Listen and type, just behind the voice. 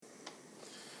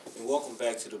And welcome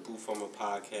back to the Boo Farmer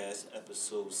Podcast,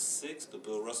 episode 6, the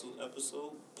Bill Russell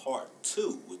episode, part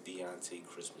 2 with Dionte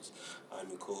Christmas. I'm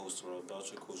your co-host, Rell, Coach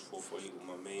 448 with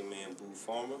my main man, Boo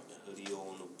Farmer, and Hoodie O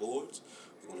on the boards.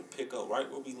 We're going to pick up right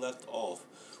where we left off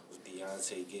with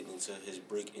Dionte getting into his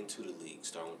break into the league,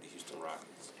 starting with the Houston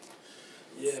Rockets.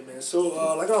 Yeah, man. So,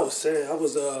 like I was saying, it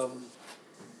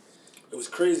was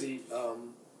crazy.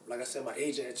 Like I said, my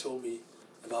agent had told me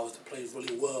if I was to play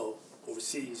really well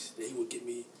overseas, that he would get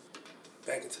me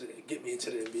into the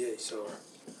NBA. So,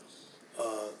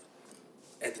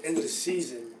 at the end of the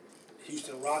season,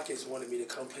 Houston Rockets wanted me to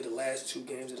come play the last 2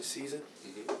 games of the season,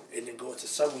 and then go into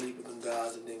summer league with them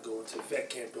guys, and then go into vet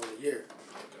camp during the year.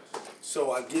 Okay.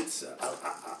 So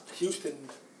Houston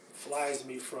flies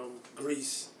me from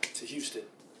Greece to Houston.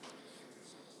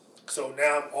 So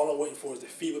now all I'm waiting for is the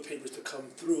FIBA papers to come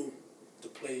through to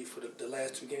play for the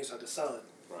last 2 games so I can sign.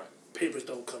 Right. Papers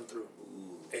don't come through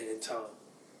in time.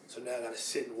 So now I got to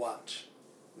sit and watch.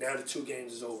 Now the 2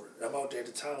 games is over. And I'm out there at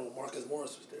the time when Marcus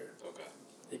Morris was there. Okay.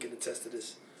 He can attest to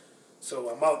this. So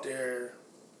I'm out there.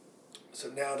 So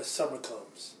now the summer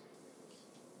comes.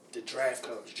 The draft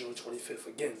comes, June 25th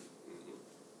again. Mm-hmm.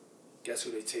 Guess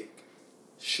who they take?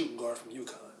 Shooting guard from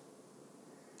UConn.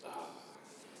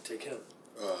 Take him.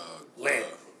 Lamb.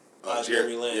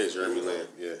 Jeremy Lamb. Yeah, Jeremy Lamb.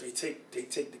 Yeah. They take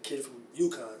the kid from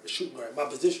UConn, the shooting guard, my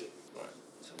position. Right.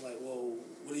 So I'm like, well,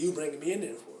 what are you bringing me in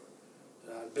there for?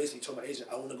 And I basically told my agent,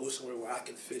 I want to go somewhere where I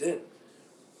can fit in.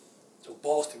 So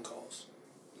Boston calls.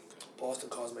 Okay. Boston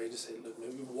calls my agent and say, look, man,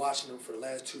 we've been watching them for the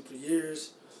last 2-3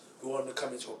 years. We want them to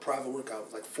come into a private workout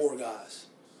with like 4 guys.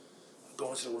 I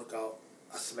go into the workout,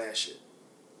 I smash it.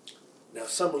 Now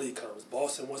summer league comes.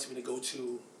 Boston wants me to go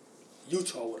to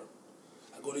Utah with them.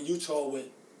 I go to Utah with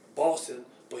Boston,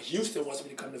 but Houston wants me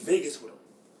to come to Vegas with them.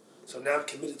 So now I'm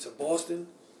committed to Boston,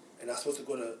 and I'm supposed to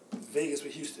go to Vegas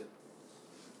with Houston.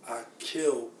 I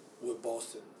kill with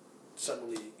Boston, Summer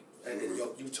League, and in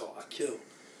Utah. I kill.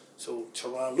 So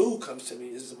Tyronn Lue comes to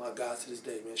me. This is my guy to this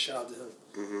day, man. Shout out to him.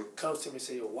 Mm-hmm. Comes to me and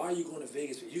say, yo, why are you going to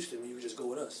Vegas with Houston when you could just go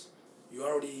with us? You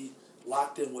already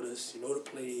locked in with us. You know the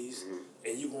plays,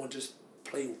 and you're going to just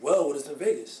play well with us in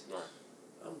Vegas. Right.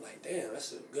 I'm like, damn,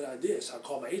 that's a good idea. So I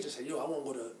called my agent and said, yo, I want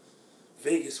to go to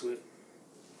Vegas with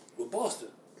Boston.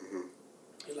 Mm-hmm.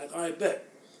 He's like, all right, bet.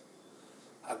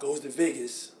 I goes to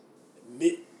Vegas,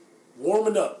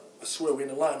 warming up. I swear, we're in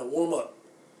the line to warm up.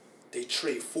 They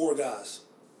trade 4 guys.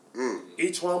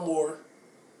 E'Twaun Moore,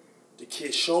 the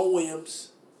kid Sean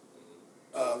Williams.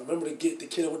 Remember the kid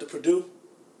that went to Purdue?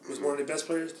 Was one of the best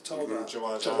players, the tall guy.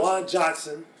 Jawan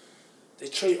Johnson. They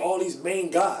trade all these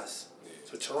main guys.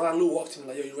 So Tyronn Lue walked in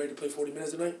like, yo, you ready to play 40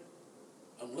 minutes tonight?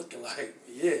 I'm looking like,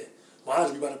 yeah.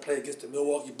 Mine's we about to play against the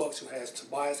Milwaukee Bucks, who has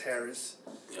Tobias Harris,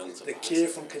 the kid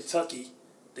from Kentucky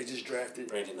they just drafted.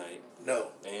 Brandon Knight.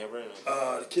 No. Brandon.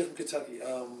 The kid from Kentucky.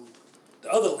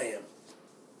 The other Lamb.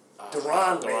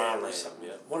 Deron Lamb or something.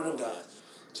 Yeah. One of them guys.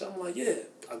 So I'm like, yeah.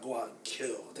 I go out and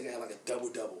kill. I think I had like a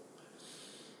double-double.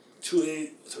 2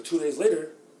 days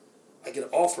later, I get an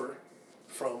offer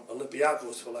from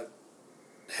Olympiacos for like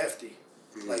hefty.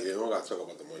 Like, yeah, we don't got to talk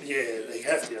about the money. Yeah, like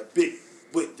hefty, a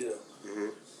big deal. Mm-hmm.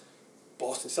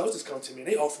 Boston Celtics come to me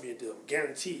and they offer me a deal,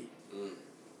 guaranteed.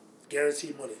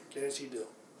 Guaranteed money, guaranteed deal.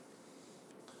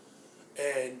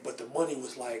 But the money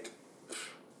was like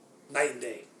night and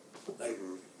day. Like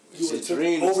you were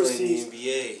dream overseas. In the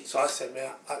NBA. So I said,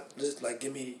 man, I just like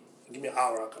give me an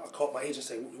hour. I called my agent and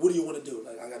said, what do you want to do?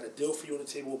 Like I got a deal for you on the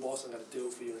table with Boston. I got a deal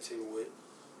for you on the table with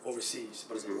overseas,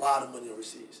 but it's a lot of money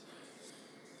overseas.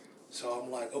 So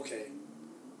I'm like, okay,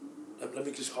 let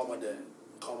me just call my dad.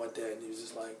 And he was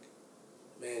just like,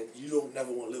 man, you don't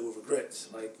never want to live with regrets.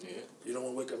 Like, you don't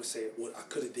want to wake up and say what I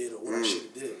could have did or what I should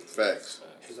have did. Facts.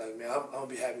 He's like, man, I'm going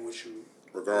to be happy with you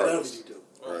regardless. Whatever you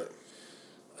do. Right.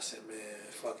 I said, man,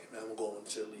 fuck it, man. I'm going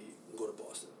to the league. I'm going to go to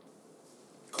Boston.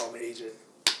 Call my agent.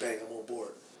 Bang, I'm on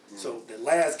board. So the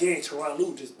last game, Tyronn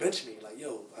Lue just benched me. Like,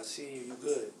 yo, I seen you. You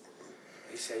good.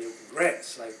 He said, yo,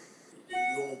 congrats. Like,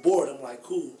 you on board. I'm like,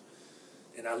 cool.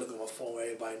 And I look at my phone where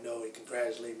everybody know. They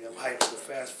congratulate me. I'm hyped. So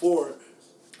fast forward,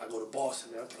 I go to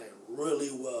Boston. Man, I'm playing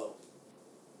really well.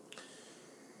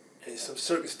 And some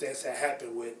circumstance that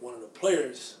happened with one of the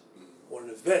players, one of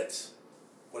the vets,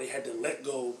 where they had to let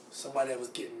go somebody that was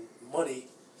getting money.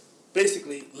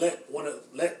 Basically, let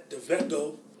the vet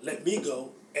go, let me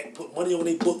go, and put money on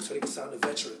their book so they could sign the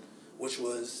veteran, which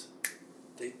was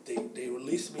they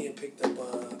released me and picked up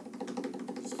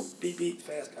beep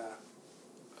fast guy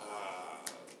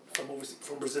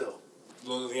from Brazil.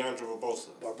 Leandro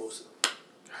Barbosa.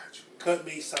 Gotcha. Cut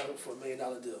me, signed him for $1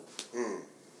 million deal.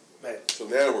 Man. So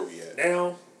now where we at?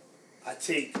 Now, I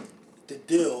take the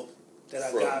deal that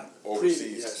I From got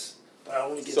overseas. Yes, but I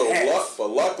only get So, half. but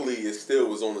luckily, it still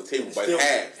was on the table, but Still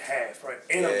half. Half, right?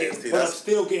 And Yeah, I'm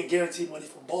still getting guaranteed money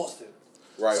from Boston.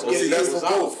 Right. So Well, see, that's from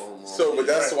both. So, but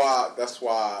that's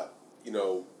why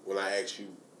when I asked you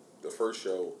the first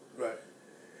show, right,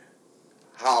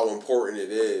 how important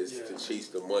it is Yeah. to chase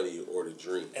the money or the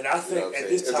dream. and I think at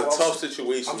this time it's a tough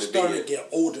situation. I'm to starting be to in. get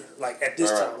older. Like at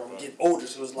this All right. time, I'm getting older.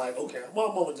 So it's like, okay, my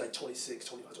mom was like 26,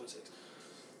 25, 26.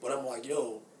 But I'm like,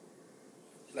 yo,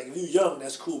 like if you're young,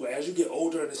 that's cool. But as you get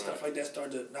older and stuff like that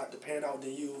start to not to pan out,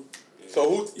 then you. So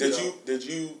who did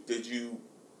you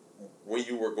when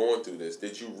you were going through this?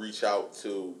 Did you reach out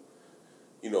to,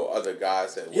 other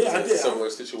guys that were in similar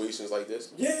situations like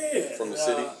this? Yeah. From the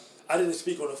city. I didn't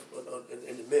speak in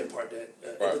the mid part that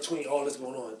in between all this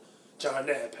going on, John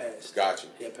Nat had passed. Gotcha.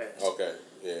 He had passed. Okay.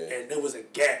 Yeah. And there was a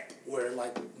gap where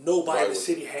like nobody in the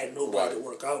city had nobody to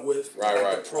work out with. Right. Like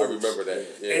Right. The pros. I remember that.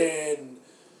 Yeah. And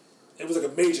it was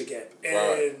like a major gap.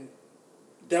 And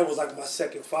that was like my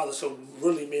second father. So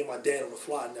really me and my dad on the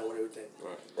fly now and everything.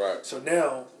 Right. So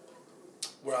now,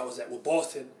 where I was at with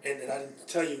Boston, and I didn't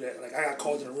tell you that, like I got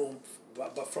called in the room,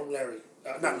 but from Larry,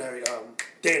 not Larry,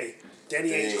 Danny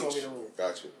Ainge called me in the room.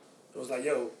 Gotcha. It was like,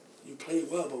 yo, you played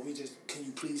well, but can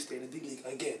you please stay in the D League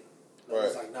again? And I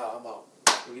was like, nah, I'm out.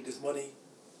 We get this money.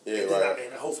 Yeah,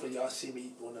 And hopefully y'all see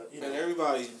me on the, And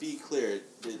everybody, be clear,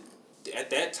 at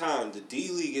that time, the D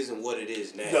League isn't what it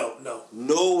is now. No.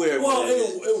 Nowhere. Well,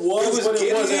 it was, but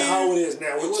it wasn't how it is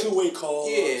now. With two-way calls.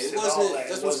 Yeah, it wasn't.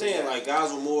 That's what I'm saying. That. Like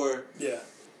guys were more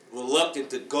reluctant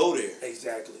to go there.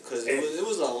 Exactly. Because it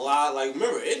was a lot. Like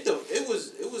remember, it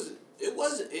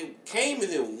came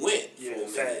and then went. Yeah,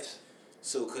 fast.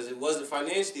 So because it wasn't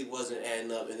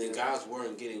adding up, and then guys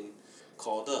weren't getting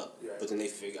called up. Right. But then they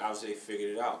figured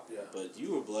it out. Yeah. But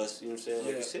you were blessed. You know what I'm saying?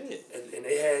 Like you said. And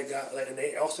they had and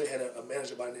they also had a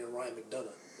manager by the name of Ryan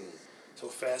McDonough. So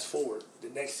fast forward the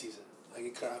next season,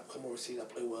 I come overseas, I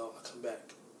play well, I come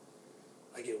back.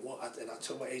 I get one, and I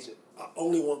told my agent, I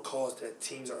only want calls that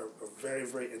teams are very,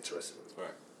 very interested in.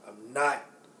 Right. I'm not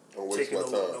taking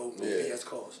no Yeah. BS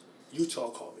calls. Utah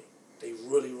called me. They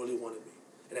really, really wanted me.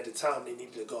 And at the time, they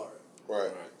needed a guard.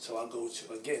 Right. So I go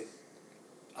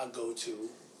to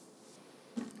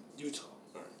Utah.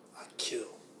 Right. I kill.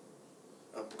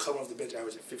 I'm coming off the bench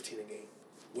averaging 15 a game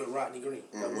with Rodney Green.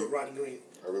 I'm with Rodney Green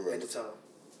at the time.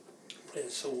 Playing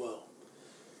so well.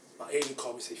 My agent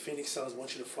called me and said, Phoenix Suns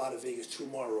want you to fly to Vegas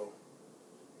tomorrow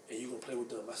and you're going to play with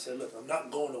them. I said, look, I'm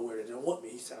not going nowhere. They don't want me.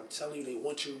 He said, I'm telling you, they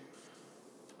want you.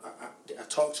 I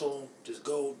talked to him. Just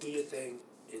go, do your thing,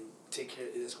 and take care.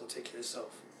 It's going to take care of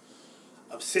itself.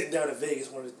 I'm sitting down in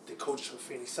Vegas. One of the coaches from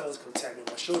Phoenix Suns come tap me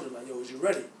on my shoulder like, yo, is you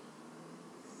ready?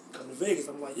 Come to Vegas.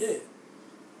 I'm like, yeah.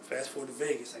 Fast forward to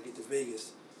Vegas. I get to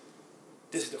Vegas.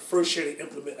 This is the first year they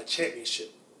implement a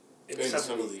championship in the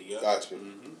Summer League. Yeah. Gotcha.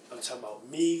 I'm talking about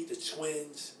me, the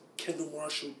Twins, Kendall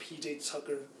Marshall, P.J.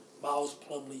 Tucker, Miles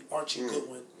Plumlee, Archie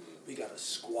Goodwin. We got a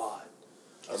squad.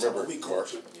 I remember we go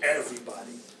with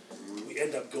everybody. We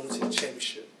end up going to the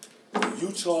championship. The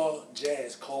Utah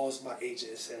Jazz calls my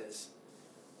agent and says,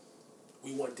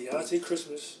 we want Dionte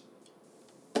Christmas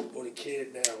or the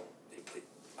kid now. They play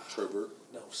Trevor.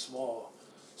 No, small.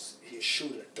 He's a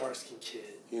shooter, a dark-skinned kid.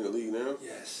 He in the league now?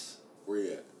 Yes. Where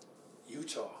he at?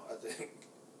 Utah, I think.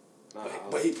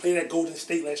 But he played at Golden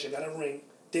State last year, got a ring,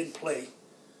 didn't play.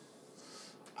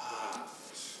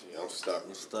 Yeah, I'm stuck.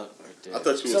 Right there. I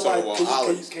thought you were talking about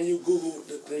Ollie. Can you Google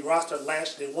the roster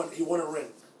last year? He won a ring.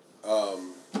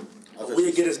 We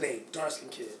didn't get his name,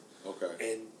 dark-skinned kid.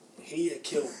 Okay. And he had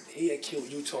killed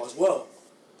Utah as well.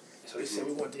 So he said,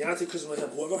 we want Dionte Christmas with him.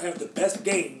 Whoever have the best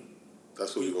game,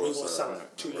 that's what we want to sign.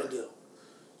 2-year deal.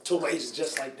 Told my agent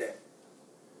just like that.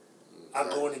 I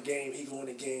go in the game, he go in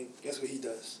the game. Guess what he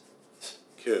does?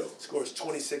 Kill. Scores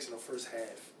 26 in the first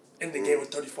half. In the game with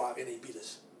 35, and they beat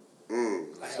us.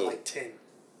 I had like 10.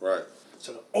 Right.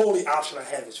 So the only option I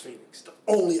have is Phoenix. The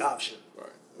only option.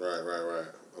 Right.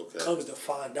 Okay. Comes to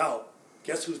find out,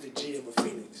 guess who's the GM of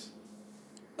Phoenix?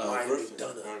 Ryan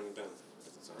McDonough.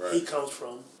 Right. He comes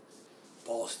from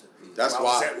Boston. That's why I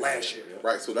was at last year.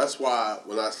 Right. So that's why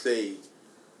when I say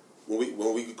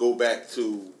when we go back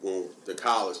to the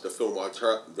college, the Phil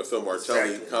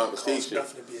Martelli conversation,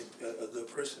 Definitely be a good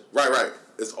person. Right.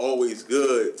 It's always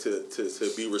good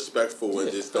to be respectful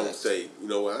and just don't say, you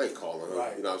know what, I ain't calling her.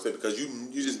 Right. You know what I'm saying? Because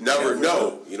you just never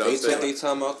know. You know what I'm saying? They take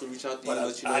their time out to reach out to you.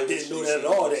 But I didn't know that at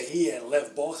all. That he had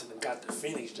left Boston and got the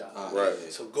Phoenix job. Right.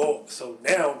 So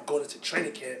now going into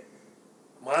training camp,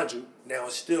 mind you, now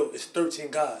it's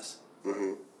 13 guys.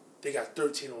 Mm-hmm. They got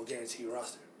 13 on guaranteed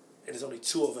roster. And there's only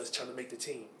 2 of us trying to make the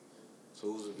team.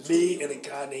 So who's me and a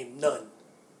guy named Nunn.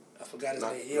 I forgot his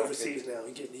name. He overseas now.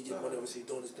 He getting money overseas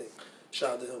doing his thing.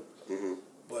 Shout out to him. Mm-hmm.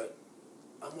 But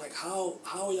I'm like, how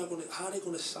are they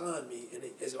gonna sign me? And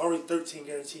it's already 13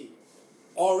 guaranteed.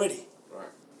 Already. Right.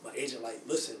 My agent like,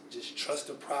 listen, just trust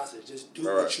the process. Just do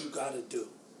what you gotta do.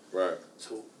 Right.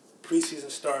 So preseason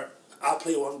start. I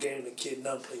play one game. The kid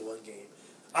none play one game.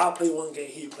 I play one game.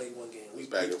 He play one game. We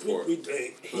back and forth. He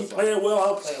playing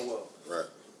well. I'm playing well. Right.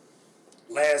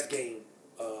 Last game,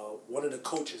 one of the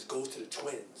coaches goes to the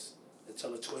twins and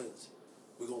tell the twins,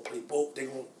 we're gonna play both. They're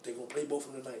gonna play both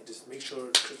of them tonight. Just make sure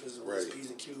Christmas is on his P's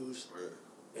and Q's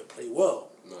and play well.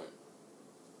 Right.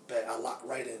 But I locked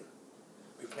right in.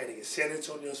 We playing against San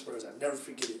Antonio Spurs. I never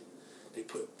forget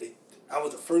it. I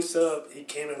was the first sub. He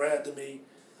came in right after me.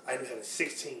 I even had a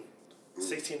 16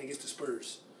 against the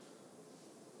Spurs.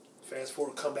 Fast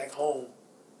forward, come back home.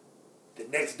 The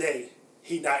next day,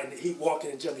 he walked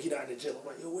in the gym. He not in the gym. I'm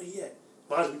like, yo, where he at?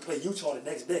 Mind you, we play Utah the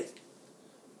next day.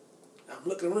 I'm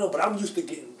looking around, but I'm used to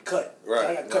getting cut. Right.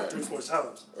 I got cut 3-4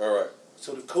 times. All right.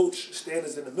 So the coach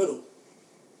stands in the middle.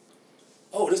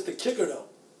 Oh, this the kicker though.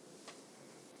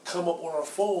 Come up on our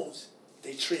phones.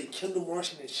 They trade Kendall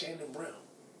Marshall and Shannon Brown.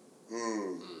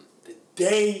 The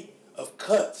day of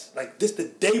cuts, like this, the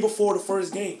day before the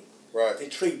first game. Right. They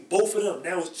trade both of them.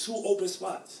 Now it's 2 open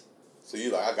spots. So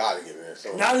you like, I gotta get in there.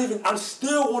 So. Not even. I'm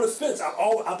still on the fence.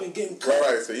 I've been getting cut.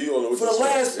 Right. So you don't know what for the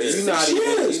last 6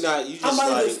 years. I'm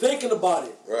not even thinking about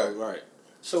it. Right.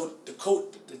 So the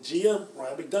coach, the GM,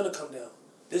 Ryan McDonough, come down.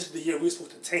 This is the year we're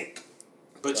supposed to tank.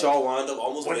 But y'all wound up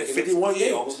almost making 51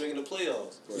 games. Almost making the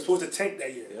playoffs. We're supposed to tank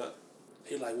that year. Yeah.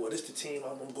 He like, well, this the team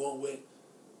I'm going with.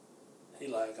 He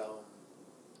like,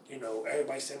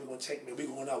 everybody saying we're going to tank, man. We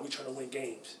going out. We trying to win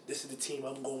games. This is the team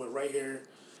I'm going with right here.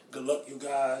 Good luck, you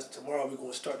guys. Tomorrow we're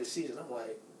going to start the season.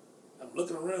 I'm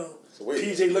looking around. So wait.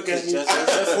 PJ look at me. Just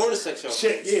for the section.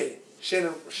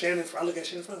 Shannon. I look at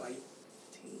Shannon like,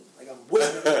 team. Like I'm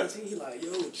with him. Team. He like,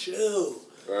 yo, chill.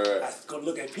 Right. I go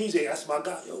look at PJ. That's my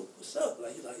guy. Yo, what's up?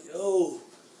 Like he like, yo,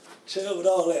 chill with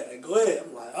all that. Like go ahead.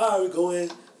 I'm like, all right, we go in,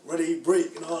 ready to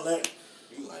break and all that.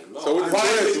 You like no. So with the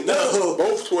twins,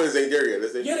 both twins ain't there yet.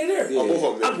 Is they? Yeah, they there. Yeah. Oh, both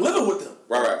of them. I'm living with them.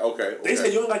 Right. Okay. They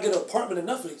said you don't like get an apartment or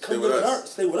nothing. Come live with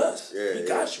us. Stay with us. Yeah, we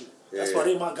got you. That's why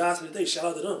they my guys today. Shout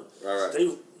out to them. Right. They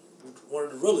one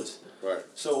of the realest. Right.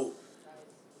 So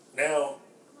now,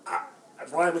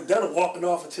 Ryan McDonough walking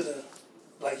off into the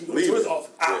he goes to his office.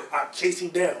 I chase him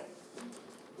down,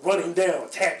 run him down,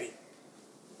 tap him.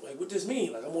 Like what this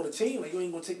mean? Like I'm on the team. Like you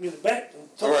ain't gonna take me in the back and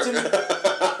talk to me.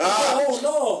 Oh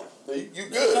no. You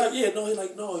good? Yeah, no. He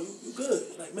like no. You good?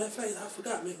 He like matter of fact, I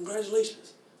forgot, man.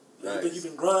 Congratulations. Nice. You've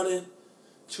been grinding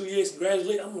 2 years.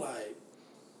 Congratulations.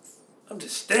 I'm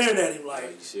just staring at him like. Are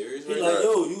you serious? He like,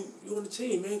 yo, you on the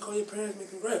team, man. Call your parents, man.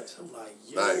 Congrats. I'm like,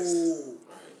 yo. Nice.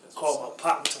 Call my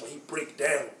pop until he break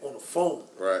down on the phone.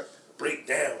 Right. Break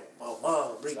down. My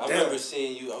mom break down. I remember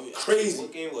seeing you. Crazy.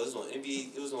 What game was it? On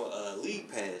NBA? It was on League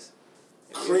Pass.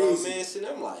 And Crazy. My man sitting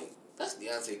there, I'm like, that's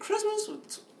Dionte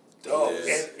Christmas. Dog.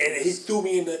 And he threw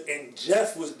me in and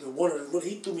Jeff was the one of the,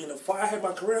 he threw me in the fire. I had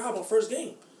my career high my first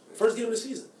game. First game of the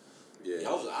season. Yeah.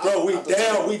 Bro,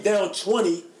 we down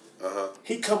 20. Uh-huh.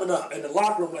 He coming up in the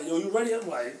locker room like, yo, you ready? I'm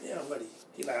like, yeah, I'm ready.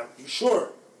 He like, you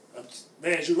sure?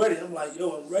 Man, you ready? I'm like,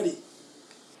 yo, I'm ready.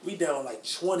 We down like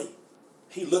 20.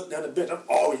 He looked down the bench. I'm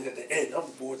always at the end. I'm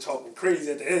the boy talking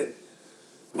crazy at the end.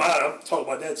 I'm talking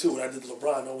about that too. When I did the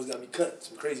LeBron, always got me cut.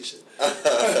 Some crazy shit.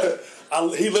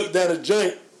 He looked down the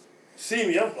joint, see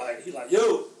me. I'm like, he like,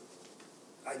 yo.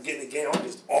 I get in the game. I'm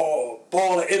just all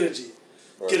ball of energy.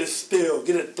 Right. Get a steal,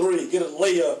 get a 3, get a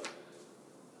layup.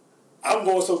 I'm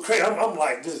going so crazy. I'm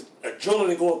like just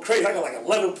adrenaline going crazy. I got like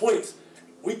 11 points.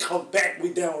 We come back,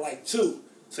 we down like 2.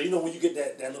 So you know when you get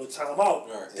that little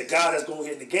timeout, the guy that's going to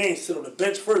get in the game sit on the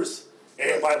bench first.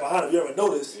 Everybody behind him, you ever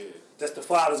notice? Yeah. That's the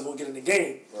 5 that's going to get in the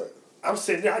game. Right. I'm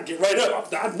sitting there, I get right up.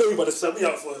 I know you about to set me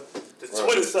up for the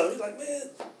 20 something. He's like, man,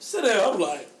 sit there. I'm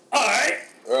like, all right.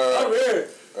 I'm here.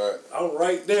 Right. I'm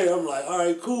right there. I'm like, all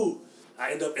right, cool.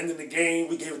 I end up ending the game.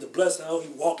 We gave it the blessing. He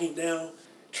walking down.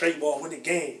 Trey ball win the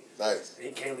game. Nice. And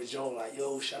he came to Joe like,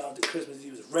 yo, shout out to Christmas.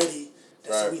 He was ready.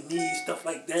 That's what we need, stuff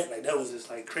like that. Like that was just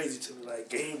like crazy to me, like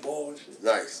game ball and shit.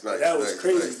 Nice. That was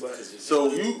crazy. Nice. But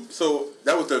so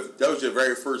that was your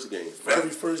very first game. Very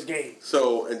first game.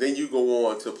 So and then you go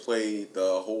on to play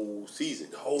the whole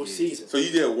season. The whole season. So you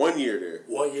did 1 year there.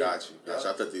 1 year. Got you. I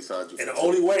thought they signed you. And the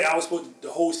only way I was supposed to,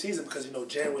 the whole season because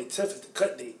January 10th is the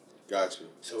cut date. Got you.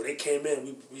 So they came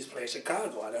in. We was playing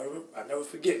Chicago. I never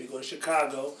forget. We go to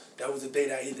Chicago. That was the day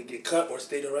that I either get cut or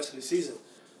stay the rest of the season.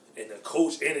 And the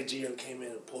coach and the GM came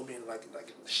in and pulled me in like in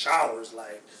the showers.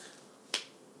 Like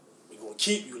we gonna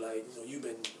keep you. Like you've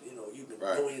been you've been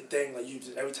doing your thing. Like, you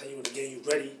just, every time you in the game, you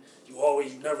ready.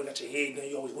 You never got your head down.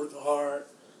 You always working hard.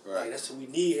 Right. Like, that's what we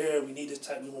need here. We need this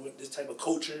type of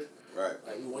culture. Right.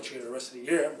 Like, we want you here the rest of the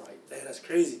year. I'm like, man, that's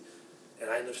crazy. And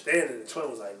I ended up staying, and the twin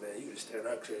was like, man, you just stay in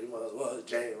our crib. You might as well.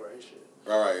 It's January and shit.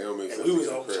 All right, it don't make sense. And we was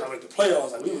almost trying to make the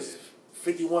playoffs. Like, we was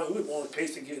 51. We were on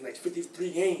pace to get like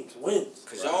 53 games, wins.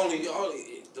 Because y'all only,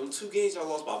 them 2 games y'all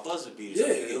lost by buzzer beaters.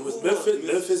 Yeah, it was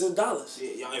Memphis and Dallas.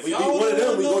 Yeah, if we y'all beat one of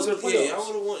them, we go to the playoffs. Yeah,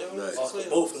 y'all would have won. Lost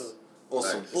both of them. On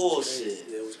some bullshit.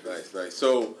 Yeah, it was crazy. Nice.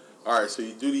 So, all right, so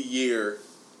you do the year,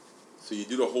 so you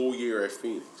do the whole year at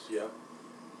Phoenix. Yeah.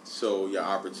 So your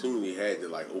opportunity had to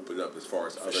like open up as far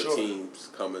as other teams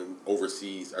coming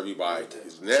overseas, everybody.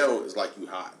 Now it's like you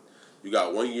hot. You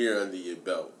got 1 year under your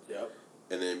belt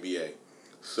in the NBA.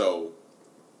 So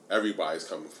everybody's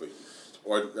coming for you.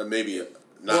 Or maybe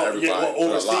not everybody. Yeah,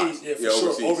 overseas, yeah,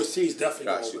 for sure. Overseas definitely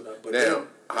got you. Open up.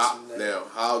 But now,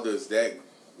 how does that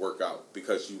work out?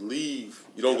 Because you leave,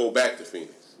 you don't go back to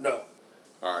Phoenix. No.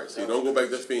 All right, so you don't go back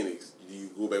to Phoenix.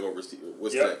 You go back overseas.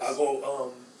 What's next? I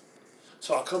go.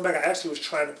 So I come back. I actually was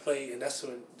trying to play, and that's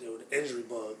when the injury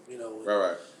bug.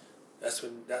 Right. That's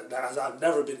when I've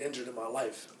never been injured in my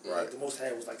life. Right. Like, the most I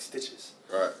had was like stitches.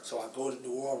 Right. So I go to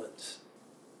New Orleans.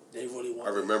 They really want.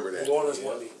 I remember that. New Orleans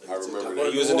want me. I remember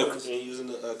that. Using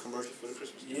the commercial for the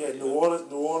Christmas. Yeah, New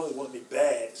Orleans want me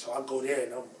bad. So I go there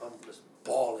and I'm just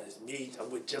balling. It's me.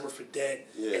 I'm with Jimmer Fredette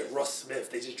and Russ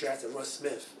Smith. They just drafted Russ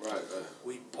Smith. Right.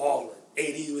 We balling.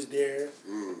 AD was there.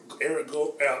 Eric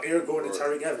Gordon and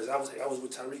Tyreek Evans. I was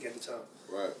with Tyreek at the time.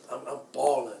 Right. I'm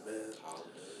balling, man.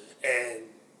 And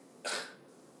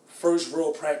first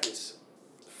real practice,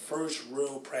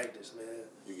 man.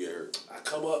 You get hurt. I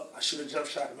come up. I shoot a jump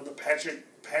shot. Remember Patrick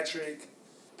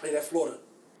played at Florida.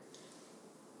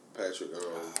 Patrick.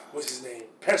 What's his name?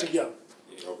 Patrick Young.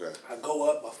 Okay. I go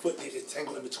up. My foot gets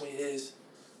tangled in between his.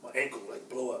 My ankle like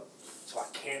blow up. So I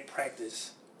can't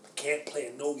practice. Can't play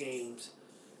in no games,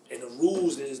 and the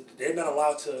rules is they're not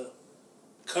allowed to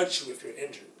cut you if you're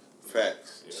injured.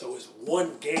 Facts. Yeah. So it's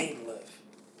 1 game left,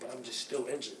 but I'm just still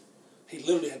injured. He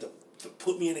literally had to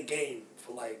put me in a game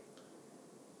for like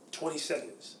 20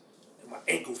 seconds, and my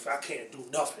ankle, I can't do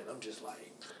nothing. I'm just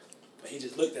like, he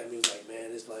just looked at me and was like,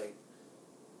 man, it's like,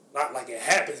 not like it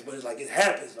happens, but it's like it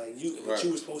happens. Like you were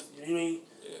supposed to, you know what I mean?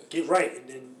 Yeah. Get right, and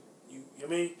then you know what I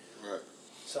mean? Right.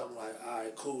 So I'm like, all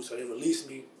right, cool. So they released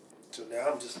me. So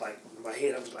now I'm just like, in my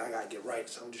head, I'm just like, I gotta get right.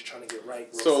 So I'm just trying to get right.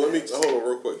 So let me hold on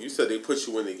real quick. You said they put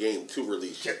you in the game to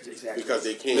release you. Exactly. Because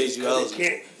they can't. They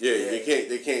can't. Yeah,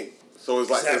 they can't. So it's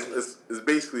like, it's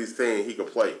basically saying he can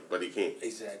play, but he can't.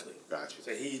 Exactly. Gotcha.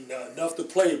 So he's enough to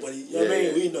play, but he, you know what I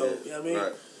mean? We know, you know what I mean?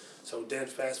 Right. So then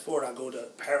fast forward, I go to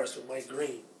Paris with Mike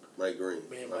Green. Mike Green.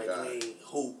 Me and Mike Green,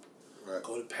 hoop. Right.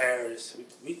 Go to Paris.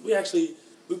 We actually,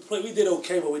 we did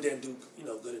okay, but we didn't do,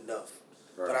 good enough.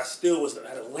 Right. But I still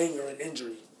had a lingering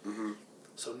injury. Mm-hmm.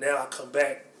 So now I come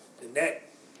back, and that,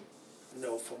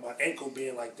 for my ankle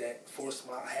being like that,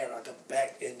 I had like a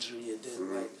back injury, and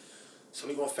then so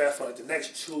we're going to fast forward. Like, the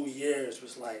next 2 years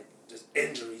was like just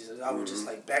injuries, and I was just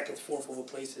like back and forth over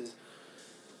places.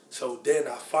 So then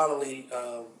I finally,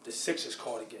 the Sixers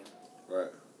called again. Right.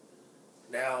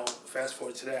 Now, fast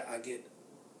forward to that, I get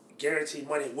guaranteed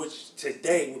money, which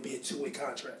today would be a 2-way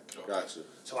contract. Gotcha.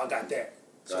 So I got that.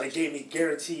 So they gave me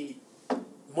guaranteed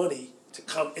money to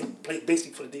come and play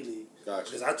basically for the D-League. Gotcha.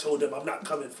 Because I told them I'm not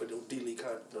coming for the D-League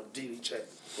check.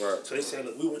 Right. So they said,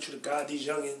 look, we want you to guide these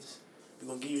youngins. We're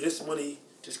going to give you this money.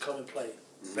 Just come and play.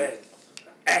 Bang.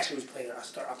 I actually was playing.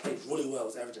 I played really well. I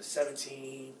was averaging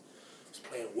 17. I was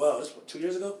playing well. This was 2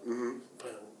 years ago? Mm-hmm.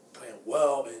 Playing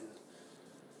well. And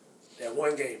that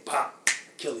one game, pop,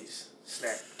 Achilles,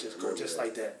 snap. Just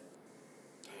like that.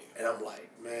 And I'm like,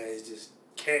 man, it just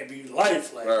can't be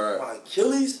life. Like, my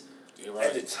Achilles,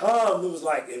 at the time, it was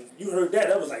like, if you heard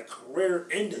that was like career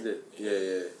ending.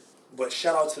 Yeah. But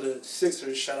shout out to the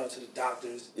Sixers, shout out to the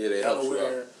doctors, they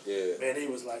Delaware. Yeah. Man, they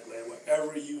was like, man,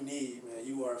 whatever you need, man,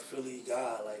 you are a Philly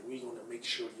guy. Like, we gonna make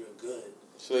sure you're good.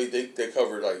 So they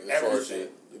covered like as far as your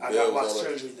I got my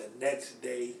surgery the next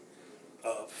day.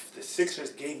 The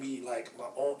Sixers gave me like my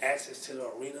own access to the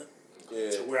arena,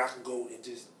 to where I can go and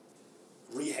just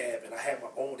rehab, and I had my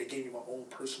own. They gave me my own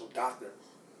personal doctor,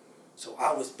 so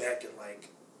I was back in like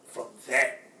from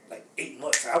that like 8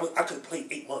 months. I could play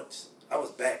 8 months. I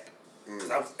was back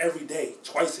because I was every day,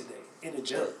 twice a day in the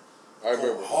gym. I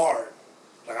remember hard.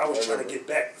 Like I was trying to get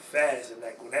back fast, and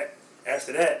like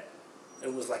after that,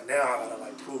 it was like now I gotta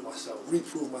like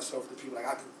reprove myself to people. Like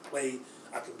I can play,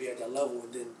 I can be at that level,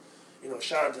 and then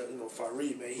shout out to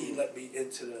Fareed, man. He let me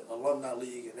into the alumni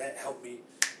league, and that helped me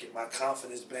get my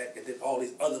confidence back. And then all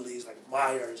these other leagues like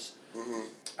Myers,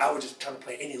 I was just trying to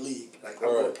play any league. Like, I'm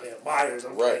going to play at Myers.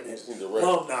 I'm playing at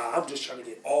Alumni. I'm just trying to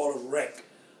get all the rec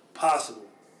possible.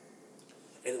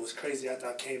 And it was crazy. After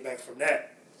I came back from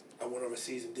that, I went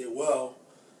overseas and did well.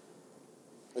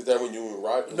 Is that when you were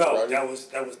riding? No, that was.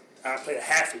 I played a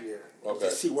half a year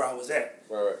to see where I was at.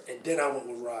 Right. And then I went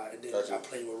with Rod, and then I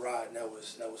played with Rod, and that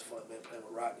was fun, man. Playing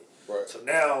with Rodney. Right. So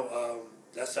now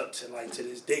that's up to to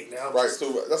this date now. Right.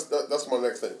 So that's my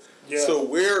next thing. Yeah. So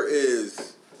where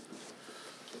is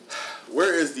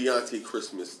Dionte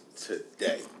Christmas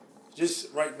today?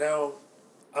 Just right now,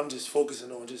 I'm just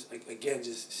focusing on just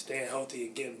staying healthy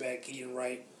and getting back, eating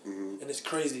right. And it's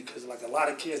crazy because like a lot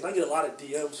of kids, and I get a lot of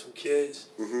DMs from kids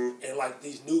and like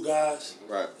these new guys.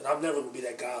 Right. And I'm never gonna be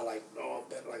that guy like, no, I'm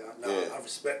better. Like, I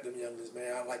respect them youngins,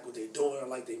 man. I like what they're doing. I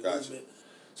like their movement.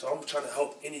 So I'm trying to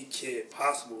help any kid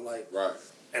possible. Like,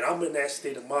 and I'm in that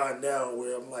state of mind now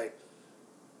where I'm like,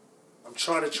 I'm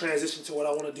trying to transition to what I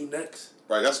want to do next.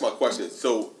 Right. That's my question.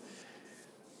 So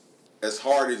as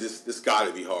hard as this got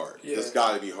to be hard. Yeah. This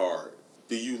got to be hard.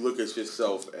 Do you look at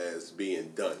yourself as being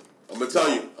done? I'm gonna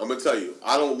tell you.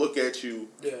 I don't look at you.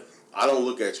 Yeah. I don't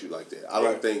look at you like that. I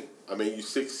don't think. I mean, you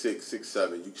 6'6",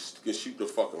 6'7". You can shoot the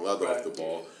fucking leather off the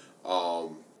ball.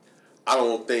 I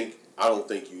don't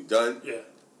think you done. Yeah.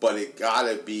 But it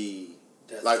gotta be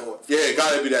it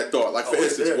gotta be that thought. Like for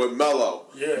instance, with Melo.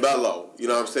 You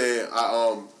know what I'm saying?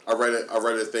 I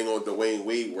read a thing on Dwayne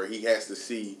Wade where he has to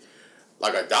see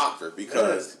like a doctor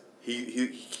because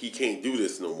he can't do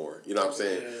this no more. You know what I'm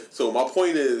saying? Yeah. So my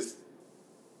point is,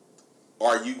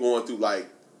 are you going through like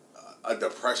a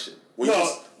depression?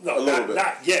 Not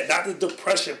yet. Not the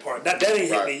depression part. That ain't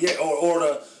hit me yet.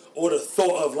 Or the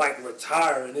thought of like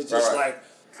retiring. It's just like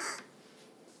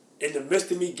in the midst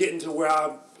of me getting to where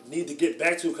I need to get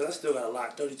back to, because I still got a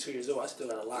lot. 32 years old. I still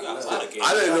got a lot. I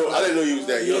didn't know you was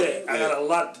that young. Yeah, I got a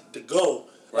lot to go.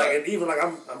 Right. Like, and even like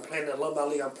I'm playing the alumni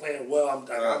league. I'm playing well.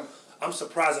 I'm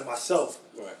surprising myself.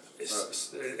 Right.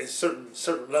 It's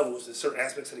certain levels and certain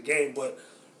aspects of the game, but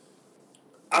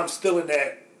I'm still in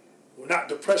that, well, not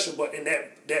depression, but in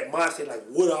that mindset, like,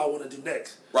 what do I want to do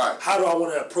next? Right. How do I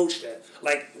want to approach that?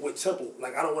 Like, with Temple,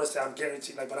 like, I don't want to say I'm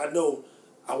guaranteed, like, but I know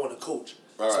I want to coach.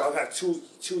 Right. So I got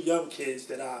two young kids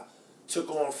that I took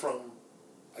on from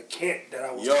a camp that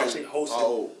I was actually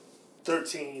hosting,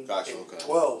 13 and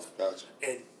 12. Gotcha.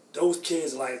 And those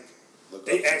kids, like,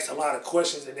 they ask a lot of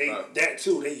questions, and that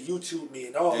too, they YouTube me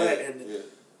and all that,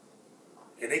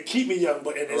 and they keep me young,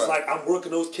 but it's like I'm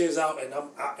working those kids out, and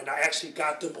I actually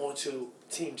got them onto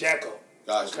Team Jacko.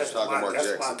 Gotcha. That's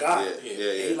my guy. Yeah.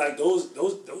 And he like those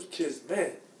kids,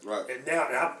 man. Right. And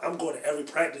now I'm going to every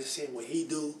practice, seeing what he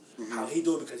do, how he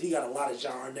do it, because he got a lot of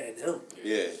John Arnett in him.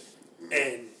 Yeah.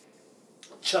 And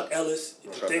Chuck Ellis,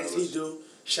 the things he do,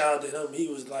 shout out to him. He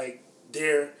was like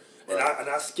there, and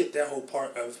I skipped that whole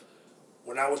part of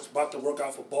when I was about to work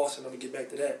out for Boston. I'm gonna get back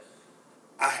to that.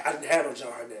 I didn't have no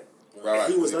John Arnett.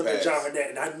 Right. He was under John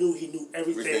Arnett, and I knew he knew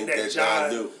everything that John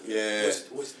knew.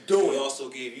 Was doing. He also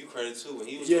gave you credit too when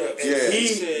he was. He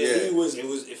said he was. It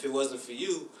was if it wasn't for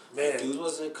you, man, dudes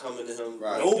wasn't coming to him.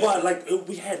 Right. Nobody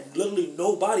we had literally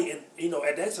nobody, and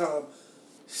at that time,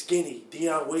 Skinny,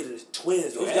 Deion Waiters,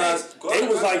 twins, those guys, they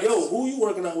was like, yo, who you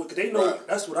working out with? Because they know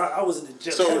that's what I was in the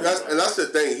gym. So that's the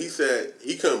thing. He said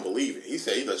he couldn't believe it. He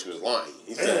said he thought you was lying.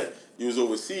 He said you was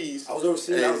overseas. I was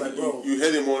overseas. I was like, bro, you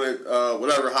hit him on it,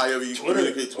 whatever, however you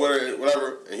communicate, Twitter,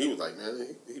 whatever, and he was like,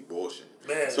 man, he bullshit.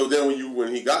 Man. So then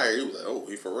when he got here, he was like, oh,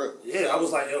 he for real. Yeah, I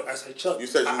was like, yo, I said, Chuck,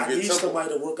 I need somebody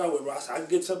to work out with, bro. I said, I can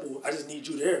get Temple. I just need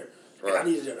you there. Right. And I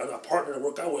needed a partner to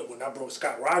work out with when I brought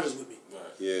Scott Rogers with me. Right.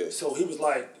 Yeah. So he was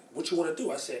like, what you want to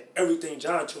do? I said, everything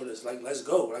John told us. Like, let's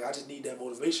go. Like, I just need that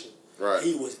motivation. Right.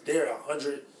 He was there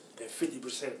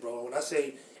 150%, bro. When I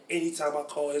say anytime I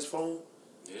call his phone,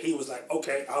 he was like,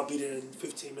 okay, I'll be there in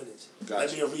 15 minutes.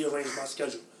 Gotcha. Let me rearrange my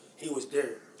schedule. He was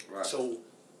there. Right. So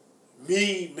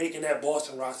me making that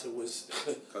Boston roster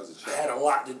had a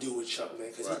lot to do with Chuck, man,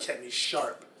 because he kept me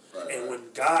sharp. Right, and when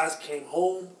guys came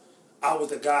home, I was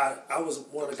the guy. I was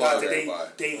one of the guys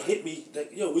that they hit me.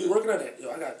 That, yo, we working on that.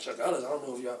 Yo, I got Chuck Ellis. I don't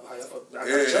know if I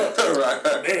got Chuck.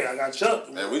 Right. Man, I got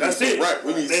Chuck. Man, that's it. Right,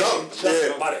 we need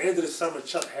something. By the end of the summer,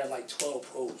 Chuck had like 12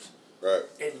 pros. Right.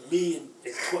 And me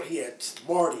and he had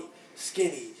Marty,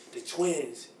 Skinny, the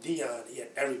twins, Dion. He had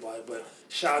everybody. But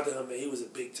shout out to him, man. He was a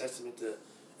big testament to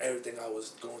everything I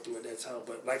was going through at that time.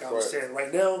 But like I was saying,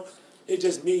 right now, it's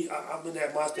just me. I'm in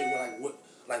that mindset where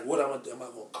what am I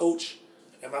going to coach?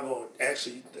 Am I going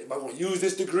to use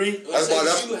this degree? That's why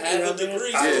you have a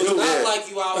degree. So it's not like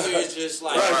you out here just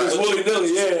like just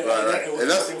willy-nilly, And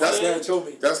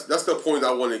that's the point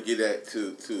I want to get at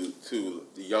to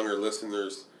the younger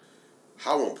listeners.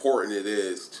 how important it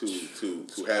is to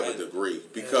have a degree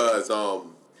because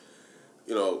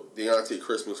Dionte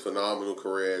Christmas, phenomenal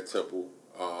career at Temple,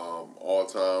 one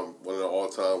of the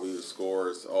all-time leading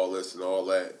scorers, all this and all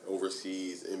that,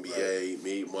 overseas, NBA,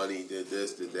 made money, did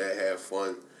this, did that, had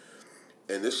fun,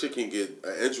 and this shit an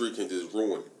injury can just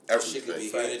ruin everything. Shit can be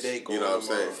here today, you know what I'm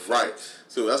saying? Right.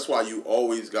 So that's why you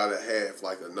always gotta have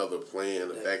like another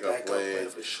plan, a backup plan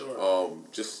for sure.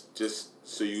 Just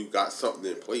so you got something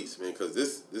in place, man. Because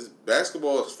this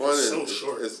basketball is fun. It's and so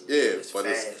short.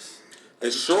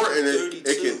 It's short and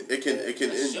it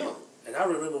can end you. And I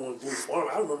remember when Blue Farm,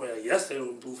 yesterday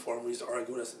when Blue Farm used to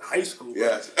argue with us in high school.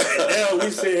 Yes. And now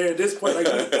we sit here at this point, like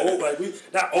we old,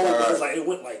 not old, but it's like it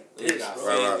went like this. We got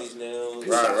families now.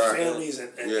 People got families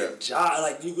and jobs.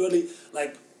 Like you really,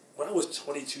 like when I was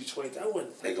 22, 23, I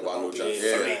wasn't thinking about no job.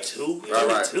 32.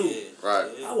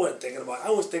 Right. I wasn't thinking about, I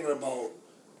was thinking about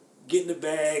getting the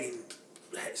bag and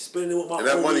spending it with my and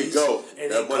that homies, money go.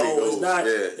 And that money goes. It's not,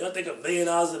 y'all think $1 million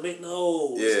to make,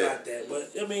 no, it's not that.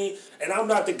 But I mean, and I'm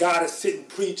not the guy that sit and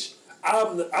preach.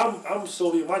 I'm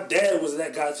solely, my dad was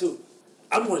that guy too.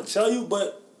 I'm going to tell you,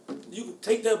 but you can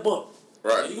take that bump.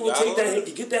 Right. You going to take that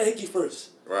hickey. Get that hickey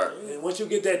first. Right. And once you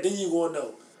get that, then you going to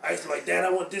know. I used to be like, Dad,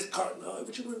 I want this car. No,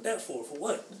 what you want that for? For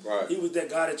what? Right. He was that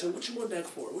guy that told me, what you want that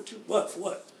for? For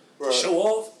what? Right. Show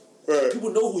off? Right. People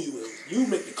know who you is. You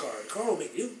make the car. The car don't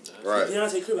make you. Right.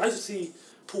 Dionte Christmas. I used to see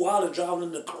Pooh Allen driving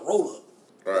in the Corolla.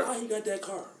 Right. Why he got that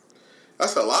car?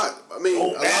 That's a lot. I mean, a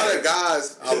lot of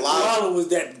guys. Pooh Allen was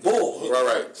that bull.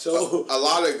 Right. So a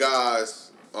lot of guys,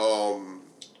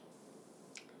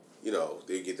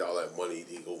 they get all that money,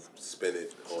 they go spend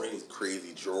it on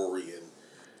crazy jewelry and.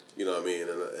 You know what I mean,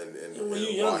 and when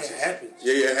you're young, it happens.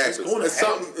 Yeah, it happens. It's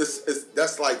something. It's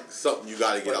that's like something you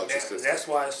got to get out your system.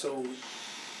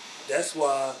 That's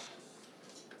why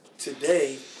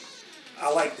today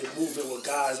I like the movement where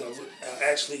guys are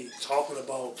actually talking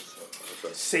about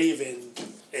saving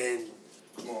and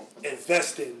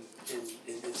investing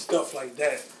and stuff like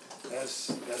that.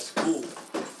 That's cool.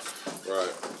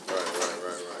 Right.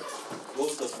 What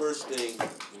was the first thing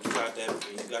when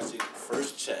you got your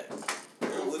first check?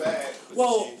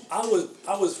 Well,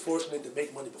 I was fortunate to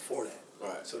make money before that.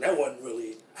 Right. So that wasn't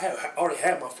really. I already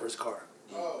had my first car.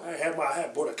 Oh. I had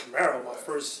bought a Camaro, my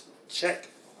first check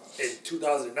in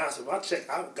 2009. So my check,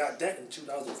 I got that in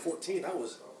 2014. That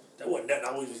wasn't nothing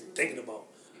I was even thinking about.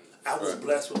 I was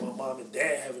blessed with my mom and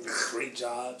dad having great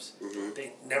jobs. Mm-hmm.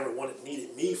 They never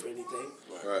needed me for anything.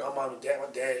 Right. My mom and dad, my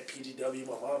dad at PGW,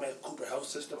 my mom at Cooper Health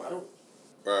System.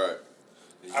 Right.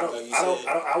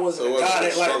 I wasn't a guy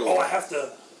that I have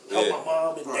to help my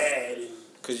mom and dad, and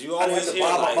because you always I had to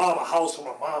buy my mom a house for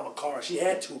my mom a car. She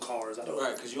had 2 cars.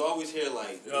 Right, because you always hear you know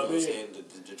what I'm saying,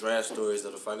 the draft stories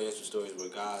or the financial stories where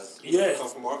guys come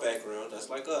from our background, that's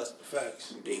like us.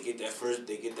 Facts. They get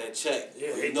that check.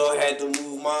 Yeah, they had to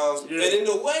move moms, and in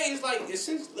a way, it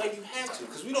seems like you have to,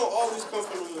 because we don't always come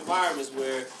from environments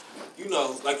where,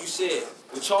 like you said,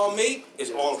 what y'all make is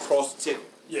all across the ticket.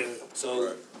 Yeah.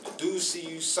 So. The dudes see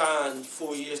you sign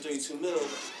 4 years, 32 mil.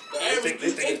 They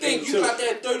think you too. got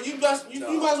that 30. You might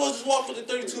as well just walk with the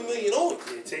 32 million on.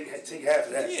 Yeah, take half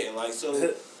of that. Yeah,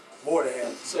 so more than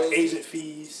half. So agent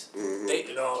fees,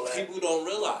 and all that. People don't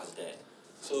realize that.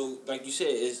 So, like you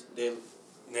said,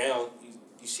 now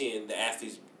you seeing the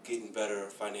athletes getting better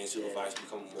financial advice,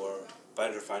 becoming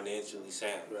better financially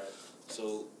sound. Right.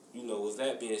 So, with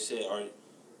that being said,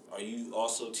 are you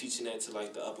also teaching that to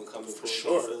the up and coming pros?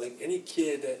 Sure. Like any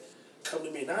kid that come to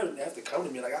me, and I don't have to come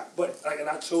to me and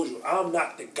I told you, I'm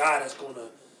not the guy that's gonna,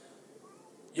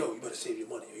 you better save your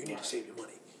money, or you need to save your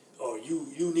money, or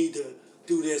you need to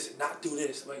do this and not do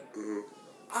this.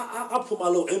 I put my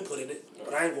little input in it,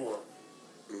 but I ain't gonna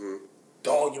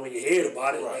dog you in your head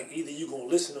about it. Right. Like either you gonna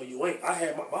listen or you ain't. I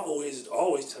had my old heads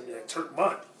always tell me that Turk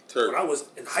mine. When I was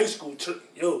in high school, Turk,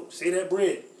 say that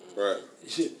bread. Right. That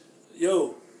shit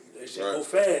go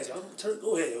fast. I'm Turk.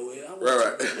 Go ahead.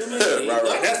 Right.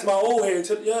 Right. That's my old head.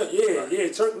 Yeah.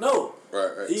 Turk, no.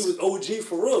 Right. He was OG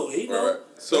for real. He know. Right.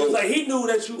 So he knew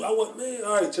that I want, man.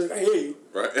 All right, Turk. I hear you.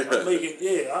 Right. I'm making.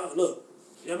 Look.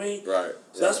 You know what I mean? Right.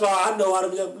 So that's why I know how to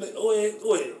be like, go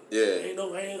ahead. Yeah.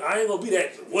 I ain't gonna be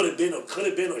that would have been or could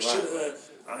have been or should have.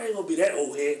 I ain't gonna be that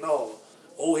old head. No.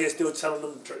 Old head still telling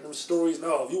them stories.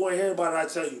 No. If you want to hear about it, I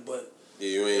tell you. But. Yeah,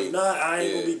 you ain't. If not, I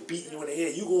ain't gonna be beating you in the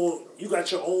head. You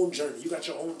got your own journey. You got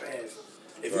your own path.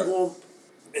 If you gonna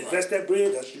invest that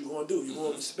bread, that's what you gonna do. You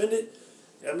gonna spend it.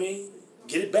 I mean,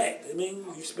 get it back. I mean,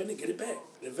 you spend it, get it back.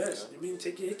 Invest. I mean,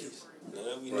 take your hickeys.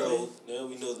 Now we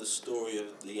know the story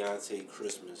of Dionte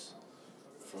Christmas,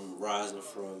 from rising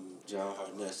from John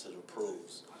Harness to the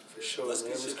pros. For sure, let's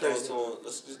man. get your thoughts on.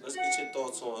 Let's get your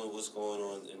thoughts on what's going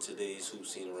on in today's hoop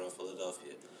scene around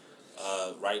Philadelphia.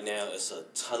 Right now, it's a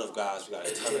ton of guys. We got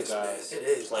a ton of guys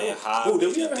playing high.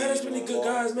 Did we ever have as many good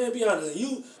guys, man? Be honest.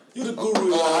 You the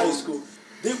guru in high school.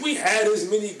 Did we have as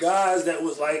many guys that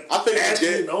was like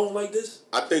nationally known like this?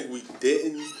 I think we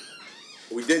didn't.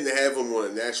 We didn't have them on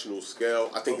a national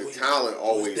scale. I think the talent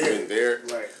always been there.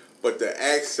 Right. But the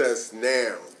access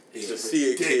now to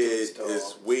see a kid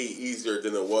is way easier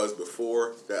than it was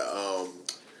before.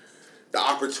 The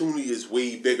opportunity is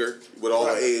way bigger with all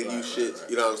the AAU shit. Right.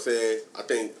 You know what I'm saying? I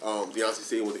think Dionte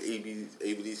said with the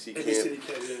ABDC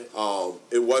camp.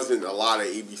 It wasn't a lot of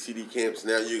ABCD camps.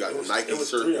 Now you got the Nike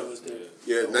circuit. 3 of us there.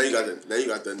 Yeah, now you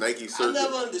got the Nike circuit. I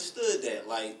never understood that.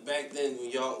 Like back then when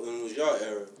it was y'all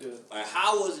era. Yeah. Like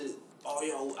how was it all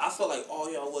y'all? I felt like all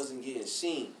y'all wasn't getting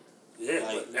seen. Yeah,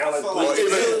 like, now that's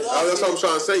what I'm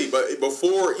trying to say. But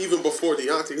even before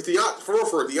Dionte, because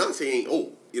for Dionte ain't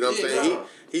old. You know what I'm saying?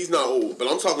 He's not old, but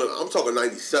I'm talking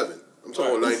 97. I'm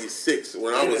talking 96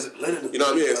 when I was. You know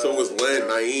what I mean? So it was Len,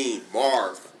 Naeem,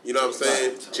 Marv. You know what I'm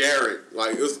saying? Jared.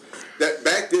 Like it was that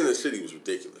back then. The city was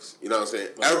ridiculous. You know what I'm saying?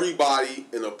 Right. Everybody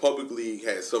in the public league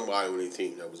had somebody on their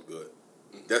team that was good.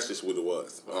 That's just what it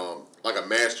was. Like a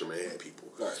masterman had people.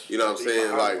 Right. You know what I'm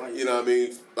saying? Like you know what I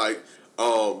mean? Like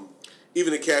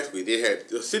even the Catholic,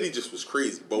 the city just was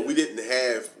crazy, but we didn't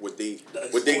have what they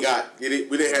got. We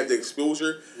didn't have the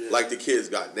exposure like the kids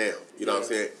got now. You know what I'm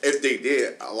saying? If they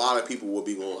did, a lot of people would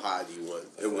be going high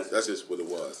D1. That's just what it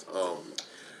was.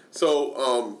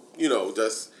 You know,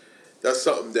 that's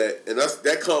something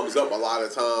that comes up a lot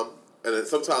of time, and then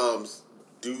sometimes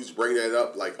dudes bring that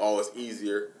up like, oh, it's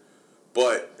easier,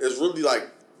 but it's really like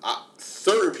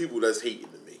certain people that's hating.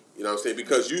 You know what I'm saying?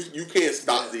 Because you can't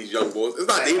stop these young boys. It's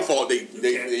not their fault they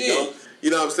young. You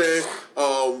know what I'm saying?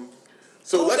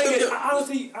 So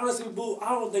honestly, Boo, I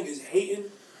don't think it's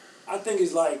hating. I think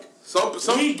it's like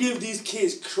we give these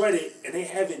kids credit and they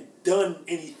haven't done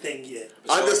anything yet.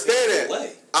 I understand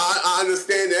that. I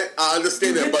understand that. I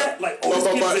understand that. But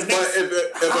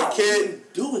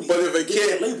if a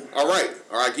kid, all right,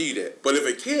 I give you that. But if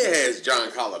a kid has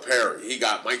John Calipari, he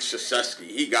got Mike Krzyzewski,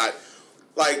 he got.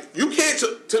 Like, you can't,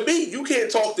 to me, you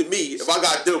can't talk to me if I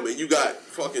got them and you got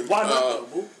fucking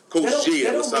Coach G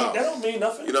at the South. That don't mean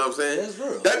nothing. You know what I'm saying? That's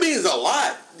real. That means a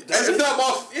lot. It's not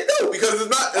my, because it's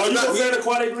not. Are you a fan of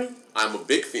Quade Green? I'm a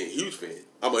big fan, huge fan.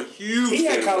 I'm a huge fan. He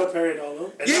had Calipari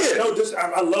though.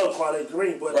 I love Quade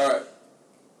Green, but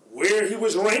where he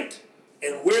was ranked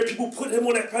and where people put him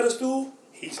on that pedestal,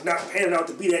 he's not panning out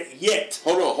to be that yet.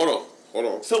 Hold on.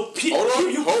 So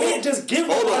you can't just give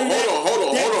him Hold on.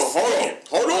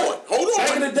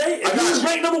 Back in the day, if he was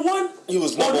ranked number 1, he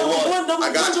was number one.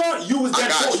 I got you. You was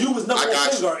that. You was number 1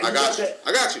 point guard. I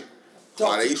got you.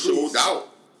 Quade showed out.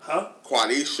 Huh?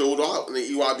 Quade showed out in the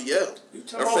EYBL. You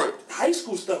talking about high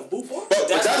school stuff, boo. But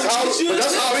that's how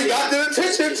he got the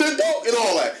attention to dunk and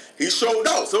all that. He showed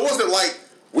out. So it wasn't like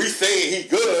we saying he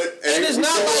good and it's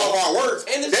not like our words.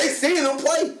 And they seen him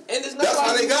play. And it's not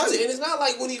how they got it. And it's not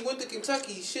like when he went to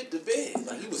Kentucky, he shit the bed.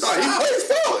 Like he was solid. He played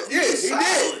solid. Yeah, he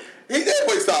did. He did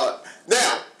play solid.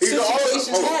 Now he's an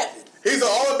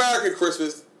All-American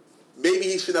Christmas. Maybe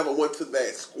he should never went to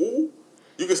that school.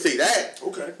 You can say that.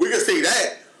 Okay. We can say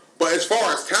that. But as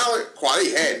far as talent,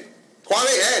 Quade had it.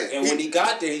 And when he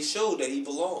got there, he showed that he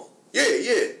belonged. Yeah.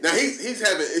 Now he's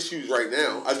having issues right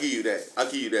now. I'll give you that.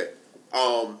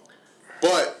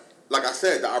 But like I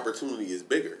said, the opportunity is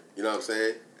bigger. You know what I'm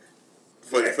saying?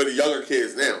 For the younger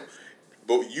kids now.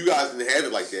 But you guys didn't have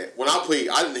it like that. When I played,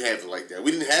 I didn't have it like that.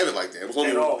 We didn't have it like that.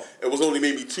 It was only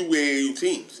maybe 2 AAU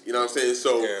teams. You know what I'm saying?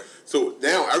 So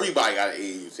now everybody got an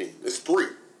AAU team. It's 3.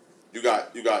 You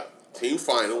got Team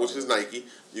Final, which is Nike.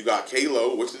 You got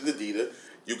K-Lo, which is Adidas.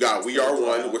 You got We Are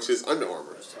One, which is Under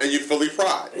Armour. And you Philly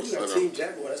Pride. And you got Team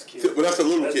Jaguar, that's kids. But that's the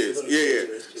little kids.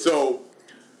 Yeah. So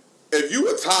if you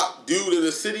a top dude in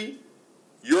the city,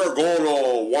 you're going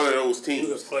on one of those teams.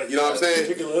 You know what I'm saying?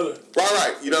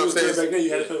 Right. You know what I'm saying? Back then, you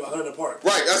had to play 100 apart.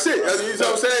 Right, that's it. You know what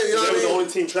I'm saying? You know what I mean? That was the only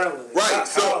team traveling. Right.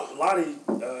 So Lottie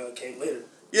came later.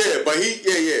 Yeah, but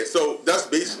So that's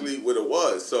basically what it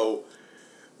was. So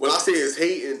when I say it's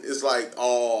hating, it's like,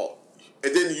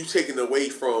 and then you taking away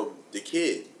from the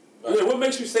kid. Right? Yeah, what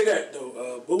makes you say that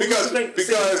though?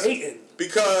 Because hating.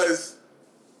 Because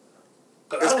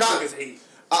I don't think it's hate.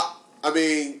 I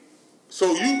mean,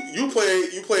 so you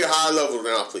play a higher level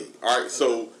than I play. All right,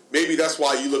 so maybe that's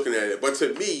why you're looking at it. But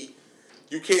to me,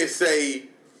 you can't say,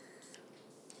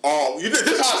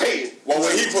 this how hating. Well,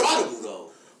 when he put,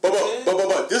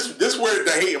 but this where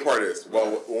the hating part is.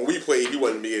 Well, when we played, he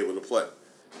wasn't be able to play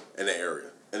in the area.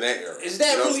 in that era. Is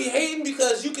that really hating?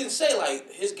 Because you can say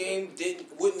like his game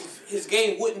wouldn't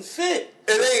fit.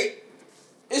 It ain't.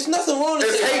 It's nothing wrong with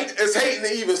it. It's hating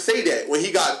to even say that when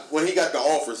he got the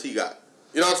offers he got.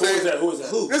 You know what I'm saying? Who is that?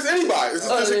 Who? It's anybody. It's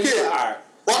just a kid. Right.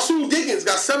 Rasul Diggins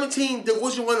got 17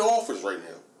 Division I offers right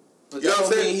now. But you know what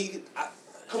I'm saying?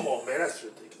 Come on, man, that's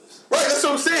ridiculous. Right, that's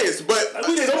what I'm saying. But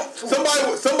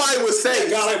somebody was saying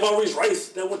a guy like Maurice Rice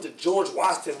that went to George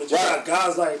Washington, but you got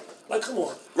guys like come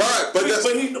on. Right, but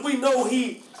we know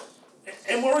he.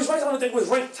 And Maurice Rice, I don't think was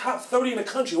ranked top 30 in the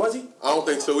country, was he? I don't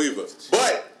think so either.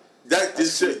 But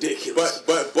that's ridiculous.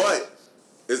 But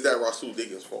is that Rasul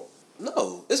Diggins' fault?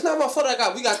 No, it's not my fault.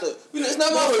 It's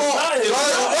not my fault. Right.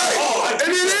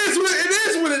 And it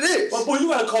is what it is. But boy, you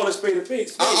gotta call it spade a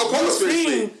spade. I'll call it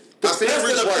spade. I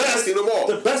seen them all.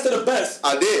 The best of the best.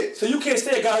 I did. So you can't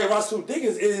say a guy like Rasul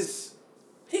Diggins is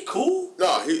he cool?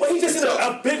 No, he just in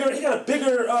a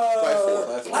bigger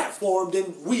platform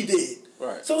than we did.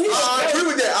 Right. So I agree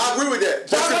with that.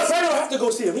 John Calipari don't have to go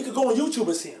see him. He could go on YouTube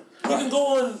and see him. He can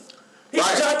go on.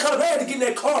 John Calipari to get in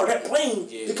that car, that plane,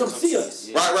 to come see us.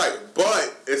 Yeah. Right.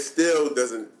 But it still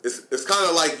doesn't. It's kind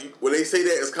of like when they say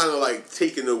that. It's kind of like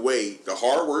taking away the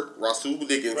hard work, Rasul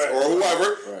Diggins or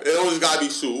whoever. Right. It always got to be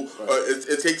Sue. Right.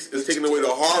 It's taking away the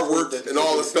hard work and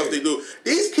all the stuff they do.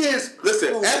 These kids,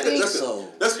 listen. Let's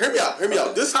hear me out.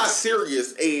 This is how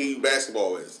serious AAU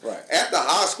basketball is. Right. After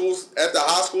high school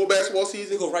basketball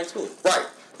season, you go right to it. Right.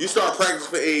 You start practicing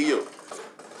for AAU.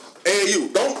 AAU,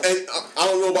 I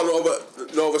don't know about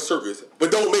no other circuits,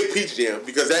 but don't make Peach Jam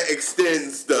because that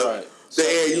extends the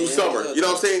AAU summer. You know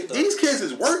what I'm saying? These kids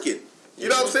is working. You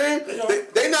know what I'm saying?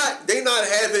 They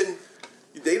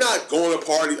not going to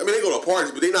parties. I mean, they go to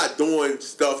parties, but they not doing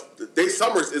stuff. It's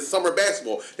summer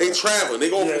basketball. They traveling. They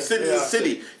going from city to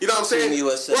city. You know what I'm saying? Team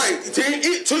USA. Right. Team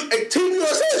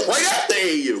USA is right after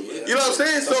AAU. Yeah. You know what I'm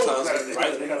saying? So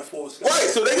they got a force. Right.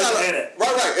 So they got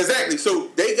right. Exactly. So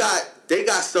they got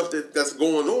stuff that's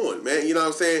going on, man. You know what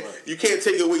I'm saying? Right. You can't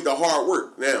take away the hard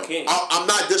work. Now, I'm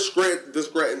not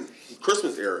discrediting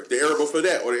Christmas era, the era before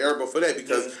that, or the era before that,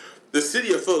 because the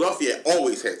city of Philadelphia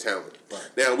always had talent. Right.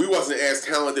 Now, we wasn't as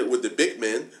talented with the big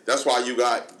men. That's why you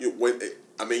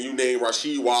named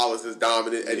Rasheed Wallace as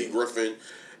dominant, Eddie Griffin,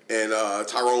 and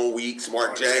Tyrone Weeks,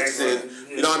 Mark Jackson.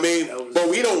 You know what I mean? But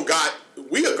we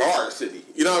a guard city.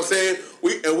 You know what I'm saying?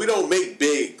 We don't make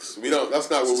bigs. That's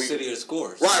not what we. City of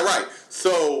scores. Right.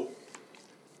 So,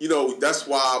 that's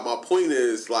why my point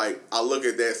is, like, I look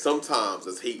at that sometimes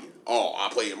as hating. Oh, I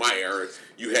played in my era.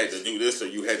 You had to do this or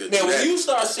you had to do that. Now, when you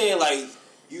start saying, like,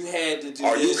 you had to do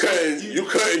this. You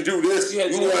couldn't do this. You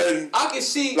couldn't. I can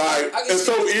see. It's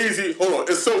so easy. Hold on.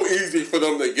 It's so easy for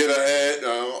them to get ahead.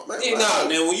 Now, when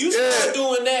you start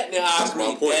doing that, now I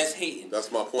agree. That's hating. That's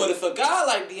my point. But if a guy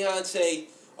like Dionte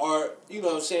or,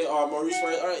 or Maurice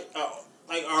Rice,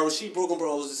 like our Rasheed Broken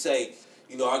Bros to say,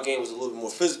 our game was a little bit more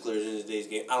physical than today's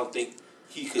game, I don't think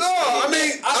he could. No, I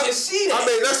can see that. I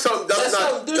mean, that's something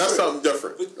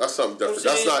different. That's something different.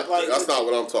 That's not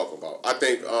what I'm talking about. I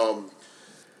think,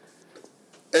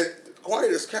 and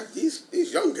quiet as kept, these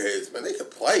young kids, man, they can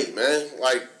play, man.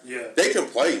 Like, they can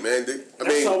play, man.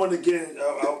 That's how I wanted to get in,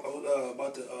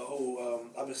 about the whole.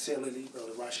 I've been saying lately,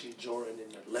 the Rasheed Jordan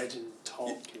and the legend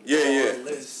talk. And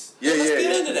Let's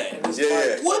get into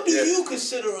that. What do you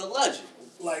consider a legend?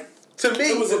 Like, to me,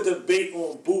 there was a debate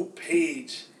on Boo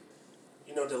Page.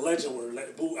 The legend word.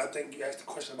 Boo, I think you asked the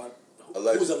question about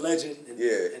who's a legend,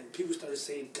 and people started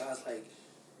saying guys like.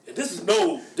 And this is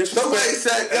no disrespect. Somebody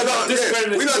said,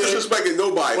 we're not disrespecting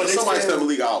nobody, but somebody said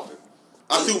Malik Alvin.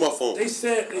 I threw my phone. They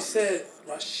said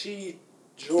Rasheed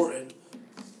Jordan,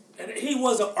 and he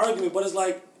was an argument, but it's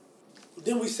like,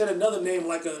 then we said another name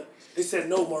they said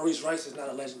no, Maurice Rice is not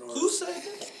a legend. Who said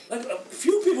that? Like a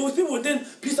few people, then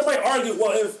somebody argued,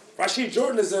 well, if Rasheed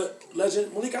Jordan is a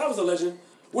legend, Malik Alvin's a legend,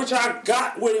 which I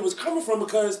got where he was coming from,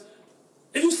 because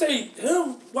if you say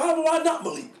him, why not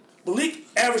Malik? Malik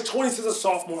averaged 20 since a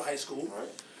sophomore in high school. Right.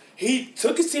 He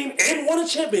took his team and won a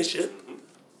championship. Mm-hmm.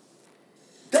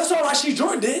 That's all Rasheed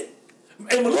Jordan did.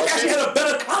 And Malik actually had a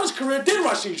better college career than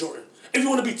Rasheed Jordan, if you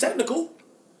want to be technical.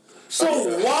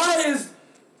 So why is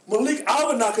Malik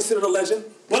Alvin not considered a legend,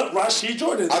 but Rasheed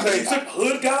Jordan? Because he took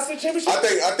hood guys to the championship.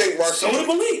 I think Rasheed. So did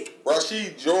Malik.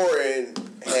 Rasheed Jordan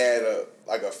had a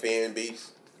fan base.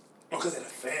 Oh, because he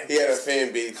had a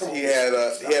fan base. He had a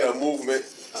fan base. He had a movement.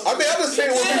 I mean, I'm just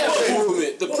saying what people say.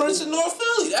 Movement. The Prince of North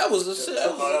Philly. That was the shit.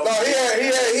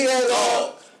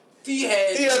 He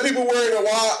had people wearing the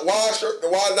why shirt, the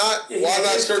why not, why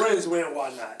not shirt. Friends wearing why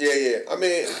not. Yeah. I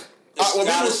mean, it's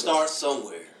got to start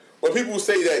somewhere. When people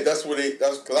say that, that's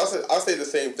because I say the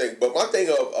same thing. But my thing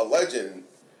of a legend,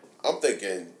 I'm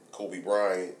thinking Kobe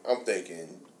Bryant. I'm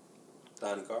thinking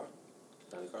Donnie Carr.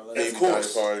 Of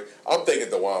course. I'm thinking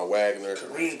DeJuan Wagner.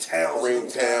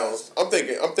 Kareem Towns. I'm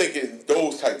thinking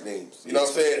those type names. You know what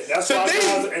I'm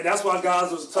saying? That's why guys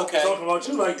was talking about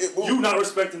you like you not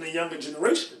respecting the younger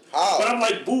generation. How? But I'm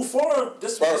like, Boo Farr,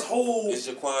 this whole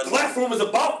platform is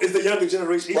about is the younger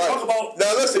generation. He talk about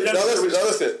now listen.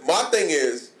 My thing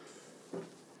is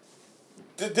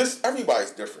this.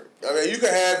 Everybody's different. I mean, you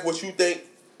can have what you think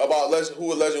about legend,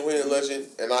 who a legend, when a legend,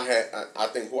 and I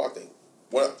think who I think.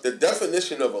 Well, the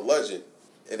definition of a legend,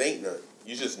 it ain't none.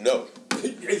 You just know.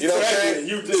 Exactly. You know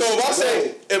what I'm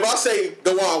saying? So if I say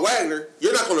DeJuan Wagner,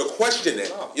 you're not going to question that.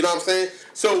 No. You know what I'm saying?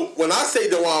 So when I say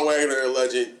DeJuan Wagner a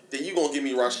legend, then you gonna give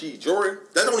me Rasheed Jordan.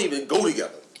 That don't even go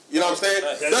together. You know what I'm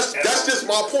saying? That's just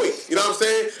my point. You know what I'm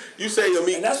saying? You say to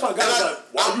me, and that's why guys like,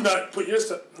 why you not put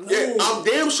yourself? No. Yeah, I'm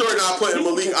damn sure not putting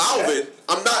Malik Alvin.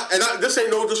 I'm not, and this ain't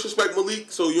no disrespect, Malik.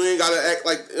 So you ain't gotta act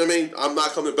like I'm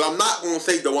not coming, but I'm not gonna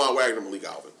say DeJuan Wagner, Malik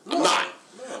Alvin.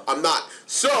 I'm not.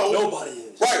 So nobody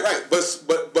is. Right.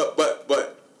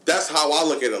 But that's how I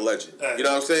look at a legend. You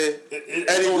know what I'm saying?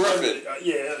 Eddie Griffin.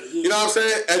 You know what I'm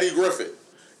saying? Eddie Griffin.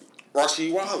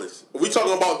 Rasheed Wallace. We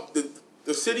talking about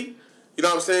the city. You know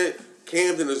what I'm saying?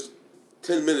 Camden is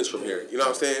 10 minutes from here. You know what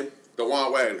I'm saying?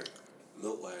 DeJuan Wagner.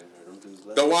 Milt Wagner.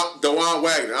 DeJuan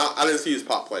Wagner. I didn't see his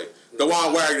pop play.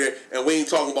 DeJuan Wagner, and we ain't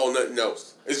talking about nothing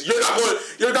else. You're not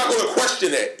going to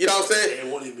question that. You know what I'm saying?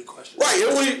 It won't even be questioned. Right. You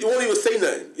won't even say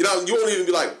nothing. You know. You won't even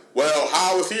be like, well,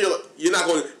 how is he? You're not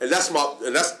going to. And that's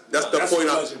the point.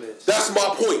 That's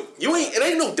my point. It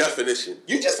ain't no definition.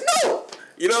 You just know.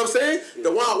 You know what I'm saying? Yeah.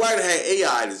 DeJuan Wagner had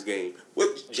AI in his game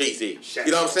with Jay-Z.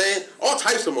 You know what I'm saying? All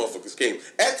types of motherfuckers came.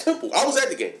 At Temple. I was at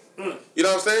the game. You know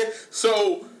what I'm saying?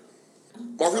 So,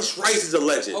 Maurice Rice is a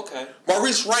legend. Okay.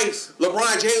 Maurice Rice.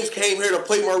 LeBron James came here to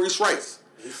play Maurice Rice.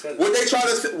 What they tried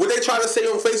to say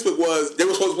on Facebook was they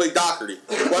were supposed to play Doherty.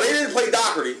 Well, they didn't play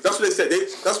Doherty. That's what they said.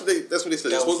 That's what they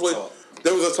said. There was a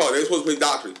talk. They were supposed to play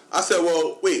Doherty. I said,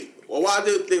 well, wait. Well, why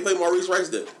did they play Maurice Rice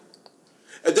then?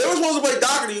 If they were supposed to play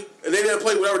Doherty and they didn't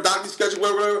play whatever Doherty schedule,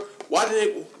 whatever, why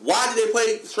did they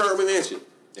play Sherman McMansion?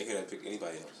 They could have picked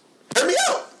anybody else. Hear me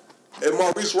out. If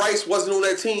Maurice Rice wasn't on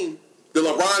that team, did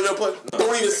LeBron not play? No.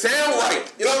 Don't even sound right.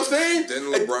 You know what I'm saying?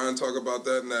 Didn't LeBron talk about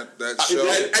that in that show?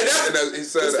 And he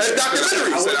said that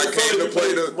documentary. He said I came to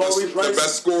play the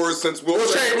best scorer since Will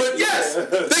Chamberlain. Yes.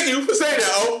 Thank you for saying that.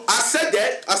 Oh, I said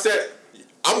that. I said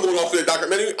I'm going off of the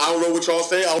documentary. I don't know what y'all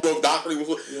say. I don't know if Doherty was.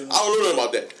 I don't know nothing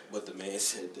about that. But the man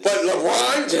said that. But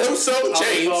LeBron himself,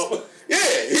 James,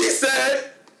 he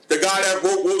said the guy that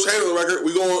broke Will Chamberlain's record.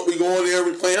 We go on there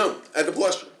and we play him at the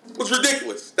Bluster. It was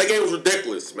ridiculous. That game was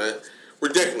ridiculous, man.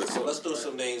 Ridiculous. So let's throw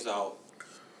some names out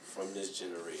from this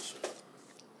generation.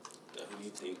 Who do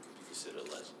you think could be considered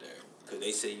legendary? Because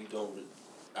they say you don't.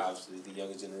 Obviously, the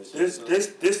younger generation.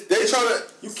 They try to.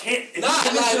 You can't. Not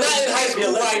in high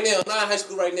school right now. Not in high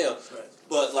school right now. Right.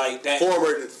 But like that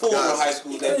former high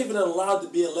school. You're not even allowed to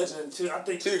be a legend until I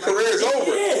think your career is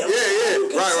over. Yeah.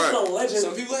 Right. A legend.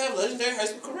 Some people have legendary high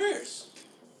school careers.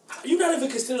 You're not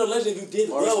even considered a legend if you did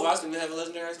Maurice Watson didn't have a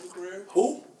legendary high school career.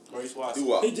 Who? Maurice Watson.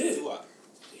 He did.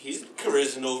 His career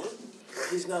isn't over.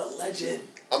 He's not a legend.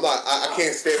 I'm not. I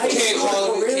can't stand.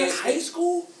 High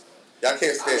school. Yeah, I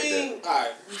can't stand that.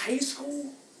 Alright. High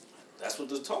school? That's what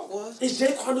the talk was. Is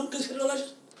Jay Newton considered a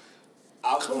legend?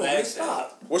 I was going to ask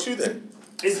stop. What you think?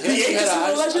 Is B.A.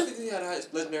 considered a legend? I think he had a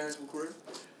legendary high school career.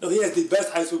 No, he has the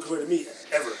best high school career to me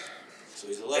ever. So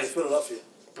he's a legend. In Philadelphia.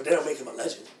 But they don't make him a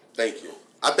legend. Thank you.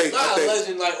 I think a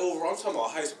legend like overall. I'm talking about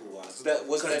high school wise.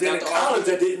 Was that not the college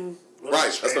that didn't. Right,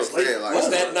 that's what I'm saying. Was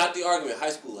that not the argument?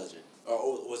 High school legend,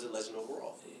 or was it legend overall?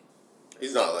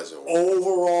 He's not a legend.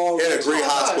 Overall, he had a great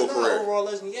high school career. Not overall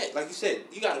legend yet. Like you said,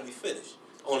 you got to be finished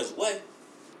on his way.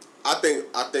 I think.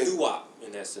 Doo-wop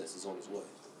in that sense is on his way.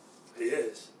 He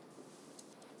is.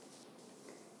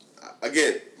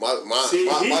 Again, my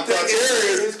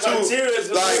criteria is too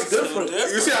like different.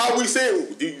 You see how we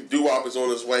say Doo-wop is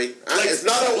on his way? Like, it's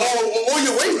not on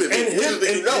your way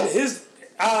limit. And his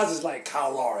eyes is like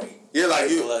Kyle Lowry. Yeah, like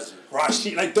you,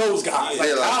 Rasheed, like those guys.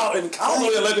 Yeah, Kyle's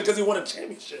only a legend because he won a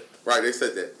championship. Right, they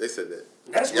said that.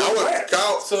 That's real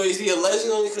Kyle. So is he a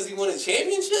legend only because he won a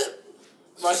championship?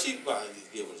 Rasheed, he won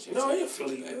a championship. No, he a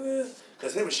Philly.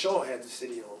 Because him and Sean had the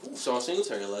city on. Sean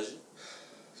Singletary a legend.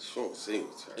 Sean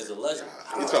Singletary is a legend.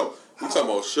 We talking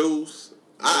about shoes.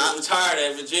 I retired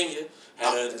at Virginia.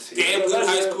 Had a damn good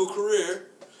high school career.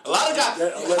 A lot of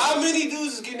guys. How many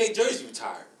dudes is getting their jersey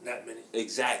retired? Not many.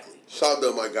 Exactly. Shout out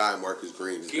to my guy Marcus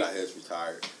Green. Just got his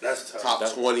retired. That's tough.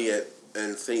 Top 20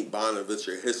 in St.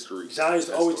 Bonaventure history. John used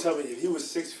to always tell me if he was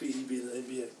 6 feet, he'd be in the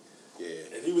NBA.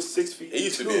 Yeah. If he was 6 feet, he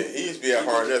used to be at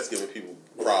hard. That's giving people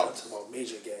problems. I'm talking about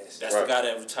major gas. That's the guy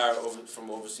that retired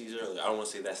from overseas earlier. I don't want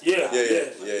to say that's the guy.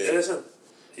 Yeah. That's him.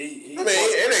 It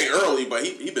ain't early, but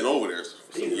he been over there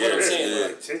for some years. I'm saying,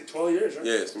 like 10, 12 years, right?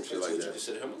 Yeah, some shit like Would that. you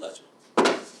consider him a legend?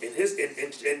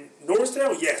 In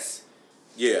Norristown, yes.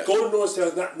 Yeah. Go to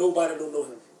Norristown, not nobody don't know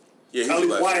him. Yeah,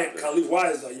 Khalif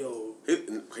Wyatt is like, yo.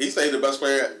 He say the best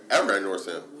player ever at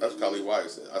Norristown. That's what Khalif Wyatt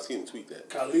said. I seen him tweet that.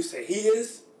 Khalif say he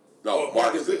is. No,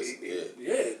 Marcus is.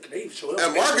 Yeah, they show him.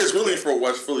 And Marcus really from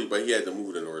West Philly, but he had to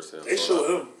move to Norristown. They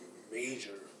show him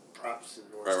major props in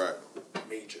Norristown. Right.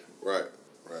 Major. Right.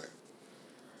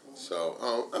 So,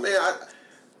 I mean,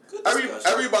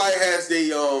 everybody has their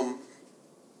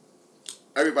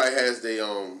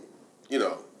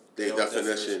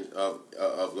definition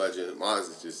of legend. Mine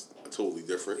is just totally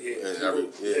different. Yeah,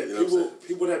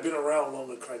 people that have been around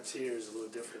longer, criteria is a little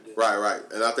different. Right,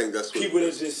 and I think that's what people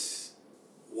that just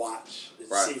watch and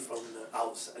see from the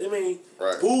outside. I mean,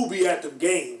 right. Boo be at them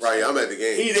games. Right, I'm at the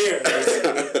game. He there.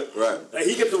 Right. Like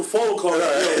he get them phone calls. Like,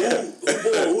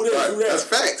 who that? That's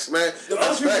facts, man. The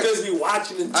other people just be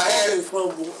watching and talking from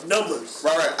numbers.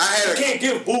 Right. You can't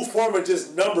give Boo Farmer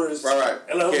just numbers. Right.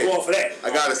 And let him go off of that. I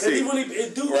gotta see. People really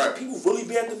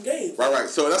be at them games. Right.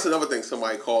 So that's another thing.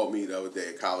 Somebody called me the other day,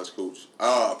 a college coach,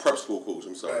 prep school coach.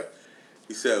 I'm sorry. Right.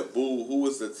 He said, "Boo, who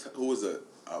was the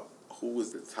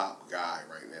top guy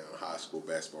right now in high school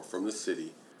basketball from the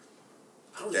city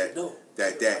that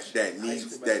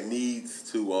needs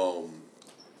to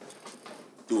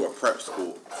do a prep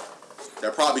school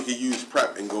that probably could use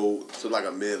prep and go to like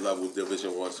a mid-level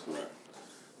Division I school."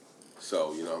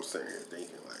 So you know what I'm saying,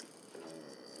 thinking like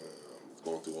I'm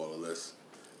going through all of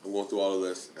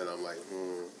this, and I'm like,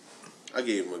 I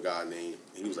gave him a guy name,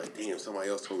 and he was like, "Damn, somebody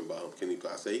else told me about him. Can he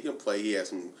play?" I said he can play. He had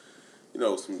some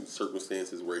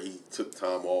circumstances where he took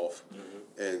time off,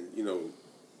 and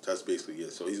that's basically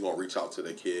it. So he's gonna reach out to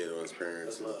the kid or his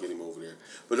parents and get him over there.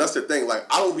 But that's the thing. Like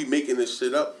I don't be making this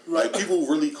shit up. Right. Like people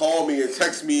really call me and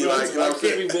text me. Like you know what I'm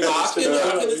saying. I can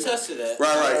attest to that.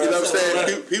 Right. You know what I'm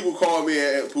saying. People call me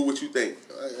and "Who? What you think?"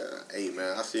 Hey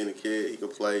man, I seen the kid. He can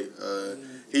play.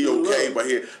 He okay, but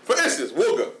here, for instance,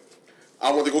 Wooga.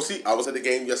 I went to go see. I was at the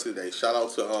game yesterday. Shout out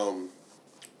to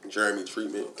Jeremy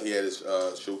Treatment. Okay. He had his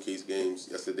showcase games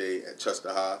yesterday at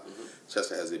Chester High.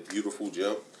 Chester has a beautiful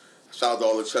gym. Shout out to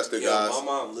all the Chester guys. My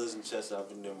mom lives in Chester. I've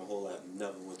been there my whole life.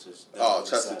 Never went to.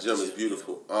 Chester gym is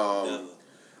beautiful.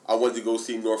 I went to go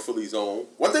see North Philly's own.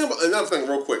 Another thing,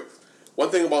 real quick. One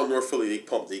thing about North Philly, they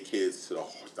pump their kids to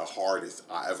the hardest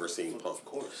I ever seen pump. Of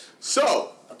course.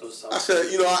 So I said,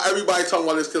 everybody talking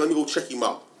about this kid. Let me go check him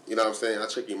out. You know what I'm saying? I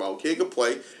check him out. Kid can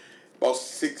play. About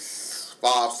 6'5",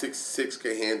 6'6",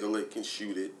 can handle it, can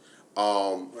shoot it.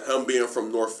 Him being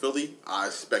from North Philly, I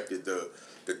expected the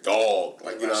dog,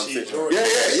 like you know what I'm saying. Jordan.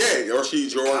 Yeah. Rasheed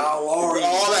Jordan,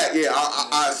 all that. Yeah,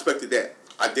 I expected that.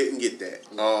 I didn't get that.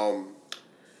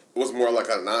 It was more like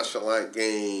a nonchalant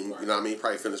game. Right. You know what I mean?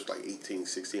 Probably finished like 18,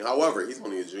 16. However, he's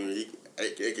only a junior.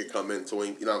 It could come into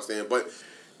him. You know what I'm saying? But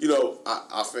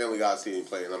I finally got to see him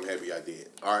play, and I'm happy I did.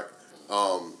 All right.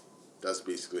 That's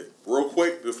basically it. Real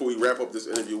quick, before we wrap up this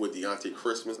interview with Dionte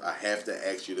Christmas, I have to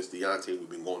ask you this, Dionte. We've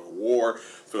been going to war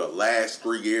for the last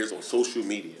 3 years on social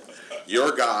media.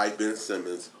 Your guy, Ben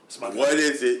Simmons, what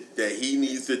is it that he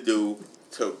needs to do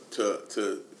to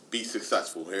be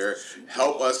successful here?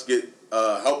 Help us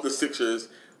help the Sixers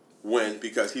win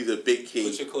because he's a big key.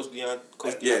 What's your coach Dionte?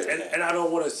 Yeah, and I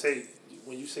don't want to say,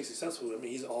 when you say successful, I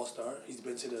mean, he's an all-star. He's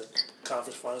been to the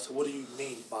conference finals. So what do you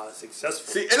mean by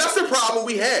successful? See, and that's the problem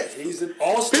we have. He's an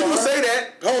all-star. People say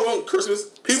that. Hold on, Christmas.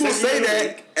 People say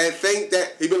that and think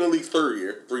that he's been in the league 3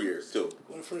 years too.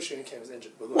 Well, the first year in camp was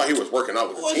injured. Well, he was working out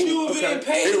with the team. You were getting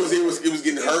paid. He was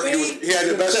getting hurt. He had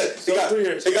the best. He got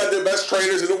the best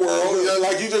trainers in the world.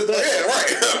 Like you just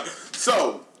right.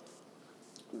 So,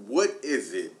 what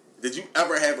is it? Did you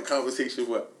ever have a conversation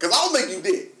with? Because I don't think you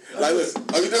did. Like, listen,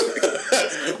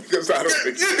 because I don't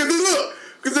think. Yeah,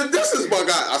 because because this is my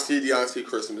guy. I see Dionte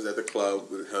Christmas at the club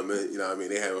with him,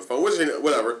 and they having fun,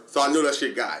 whatever. So I know that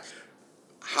shit guy.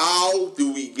 How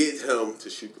do we get him to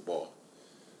shoot the ball?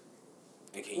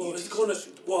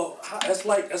 That's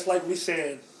like me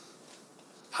saying,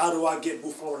 how do I get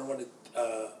Buffon to run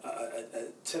a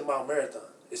 10-mile marathon?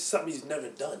 It's something he's never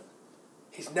done.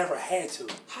 He's never had to.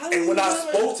 And when I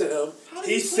spoke to him,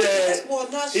 he said,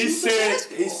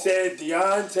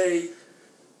 Dionte,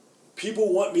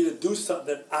 people want me to do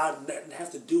something I didn't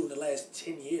have to do in the last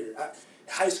 10 years.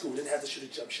 High school didn't have to shoot a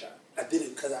jump shot. I did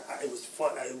it because it was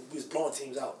fun. We was blowing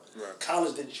teams out. Right.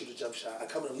 College didn't shoot a jump shot. I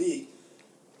come in the league.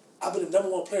 I've been the number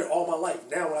one player all my life.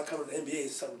 Now when I come to the NBA,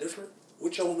 it's something different.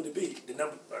 What y'all want me to be?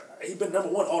 He been number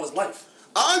one all his life.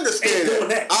 I understand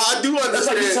that. I do understand. That's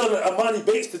like you telling Amani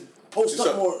Bates to post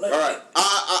up more. Like, all right.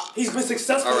 He's been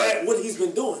successful at what he's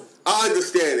been doing. I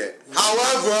understand that.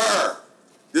 However,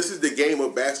 this is the game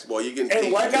of basketball. You can.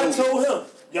 And like I told him,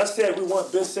 y'all said we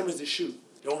want Ben Simmons to shoot.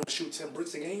 You don't want to shoot 10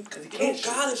 bricks a game because he can't shoot.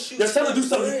 Gotta shoot. Y'all tell him to do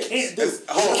something he can't do. It's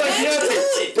like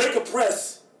Dionte, break a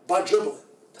press by dribbling.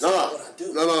 That's not what I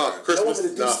do. No.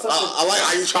 Christmas. No. I like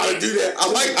how you trying to do that.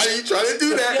 I like how you trying to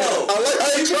do that. I like how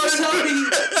you trying to do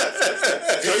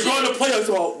that. You're going to playoffs.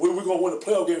 So we're going to win a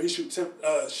playoff game. He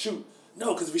shoot.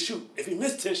 No, because if he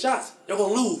missed 10 shots, you're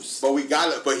going to lose. But he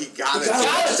gotta take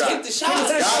the shot.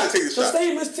 So say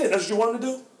he missed 10. That's what you want to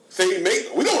do? Say he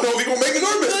make. We don't know if he gonna make it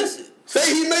or miss it.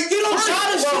 Say he make it. You don't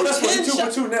gotta shoot 10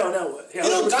 shots. Now what? You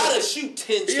don't gotta shoot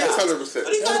 10 shots. He is 100%.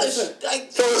 But he gotta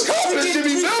so his confidence should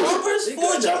be built.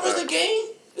 4 jumpers a game.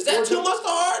 Is that too much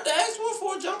hard to ask for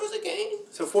 4 jumpers a game?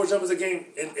 So 4 jumpers a game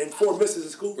and 4 misses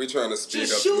is cool. We're trying to speed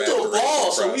just up shoot the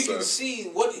ball so process. we can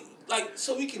see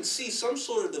so we can see some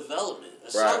sort of development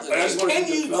or right. something.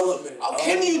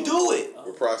 Can you do it?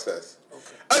 The process.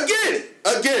 Okay.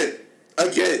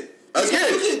 Again.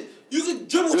 You can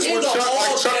dribble this in the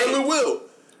whole like Chuck and Lou Will.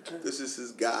 This is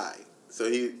his guy. So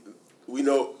we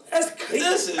know. That's crazy.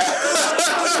 Listen, I'm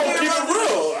keep it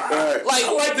real. Right. I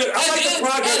like the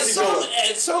progress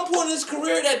at some point in his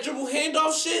career, that dribble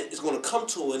handoff shit is going to come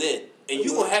to an end. And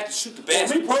you're going to have to shoot the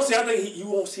basket. Me personally, I think you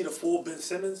won't see the full Ben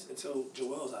Simmons until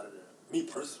Joel's out of there. Me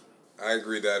personally. I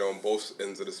agree that on both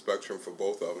ends of the spectrum for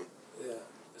both of them. Yeah.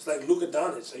 It's like Luka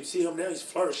Doncic. So you see him now, he's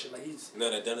flourishing. Like he's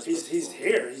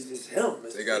here. He's him.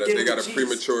 They got a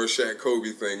premature Shaq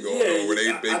Kobe thing going on where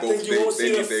they both think you won't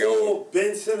see they the full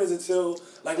Ben Simmons until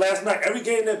like last night. Every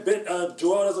game that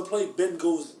Joel doesn't play, Ben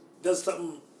does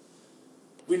something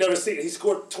we never seen. He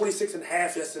scored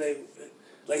 26.5 yesterday.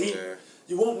 Like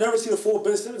you won't never see the full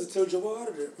Ben Simmons until Joel out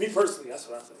of there. Me personally, that's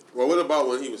what I think. Well, what about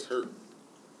when he was hurt?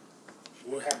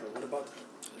 What happened? What about that?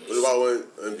 What about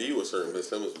when MV was hurt and Ben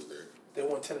Simmons was there? They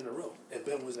won 10 in a row, and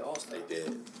Ben was an All-Star.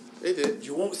 They did.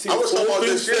 You won't see full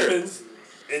Ben Simmons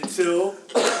until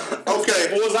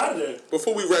Joel was out of there.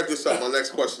 Before we wrap this up, my next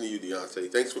question to you, Dionte.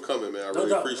 Thanks for coming, man. I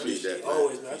really appreciate that.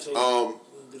 Always, man. I told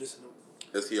you.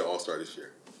 Is he an All-Star this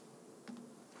year?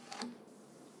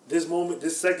 This moment,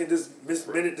 this second, this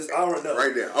minute, this hour, no.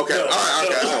 Right now. Okay. All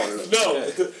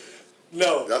right.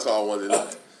 No. That's all I wanted to know.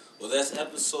 Well, that's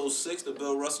episode 6, the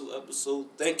Bill Russell episode.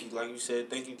 Thank you, like you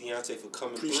said. Thank you, Dionte, for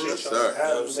coming through. Yes, sir. You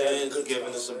know what I'm saying? Giving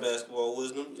us some basketball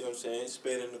wisdom. You know what I'm saying?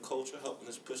 Spreading the culture, helping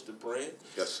us push the brand.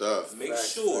 Yes, sir. Make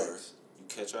sure you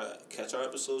catch our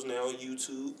episodes now on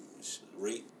YouTube.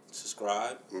 Rate,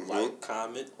 subscribe, like,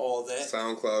 comment, all that.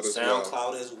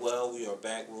 SoundCloud as well. We are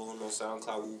back rolling on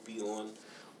SoundCloud. We'll be on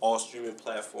all streaming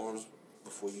platforms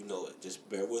before you know it. Just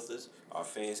bear with us. Our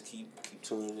fans keep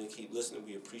tuning in, keep listening.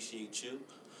 We appreciate you.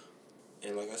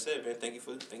 And like I said, man, thank you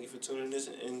for tuning in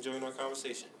and enjoying our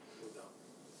conversation.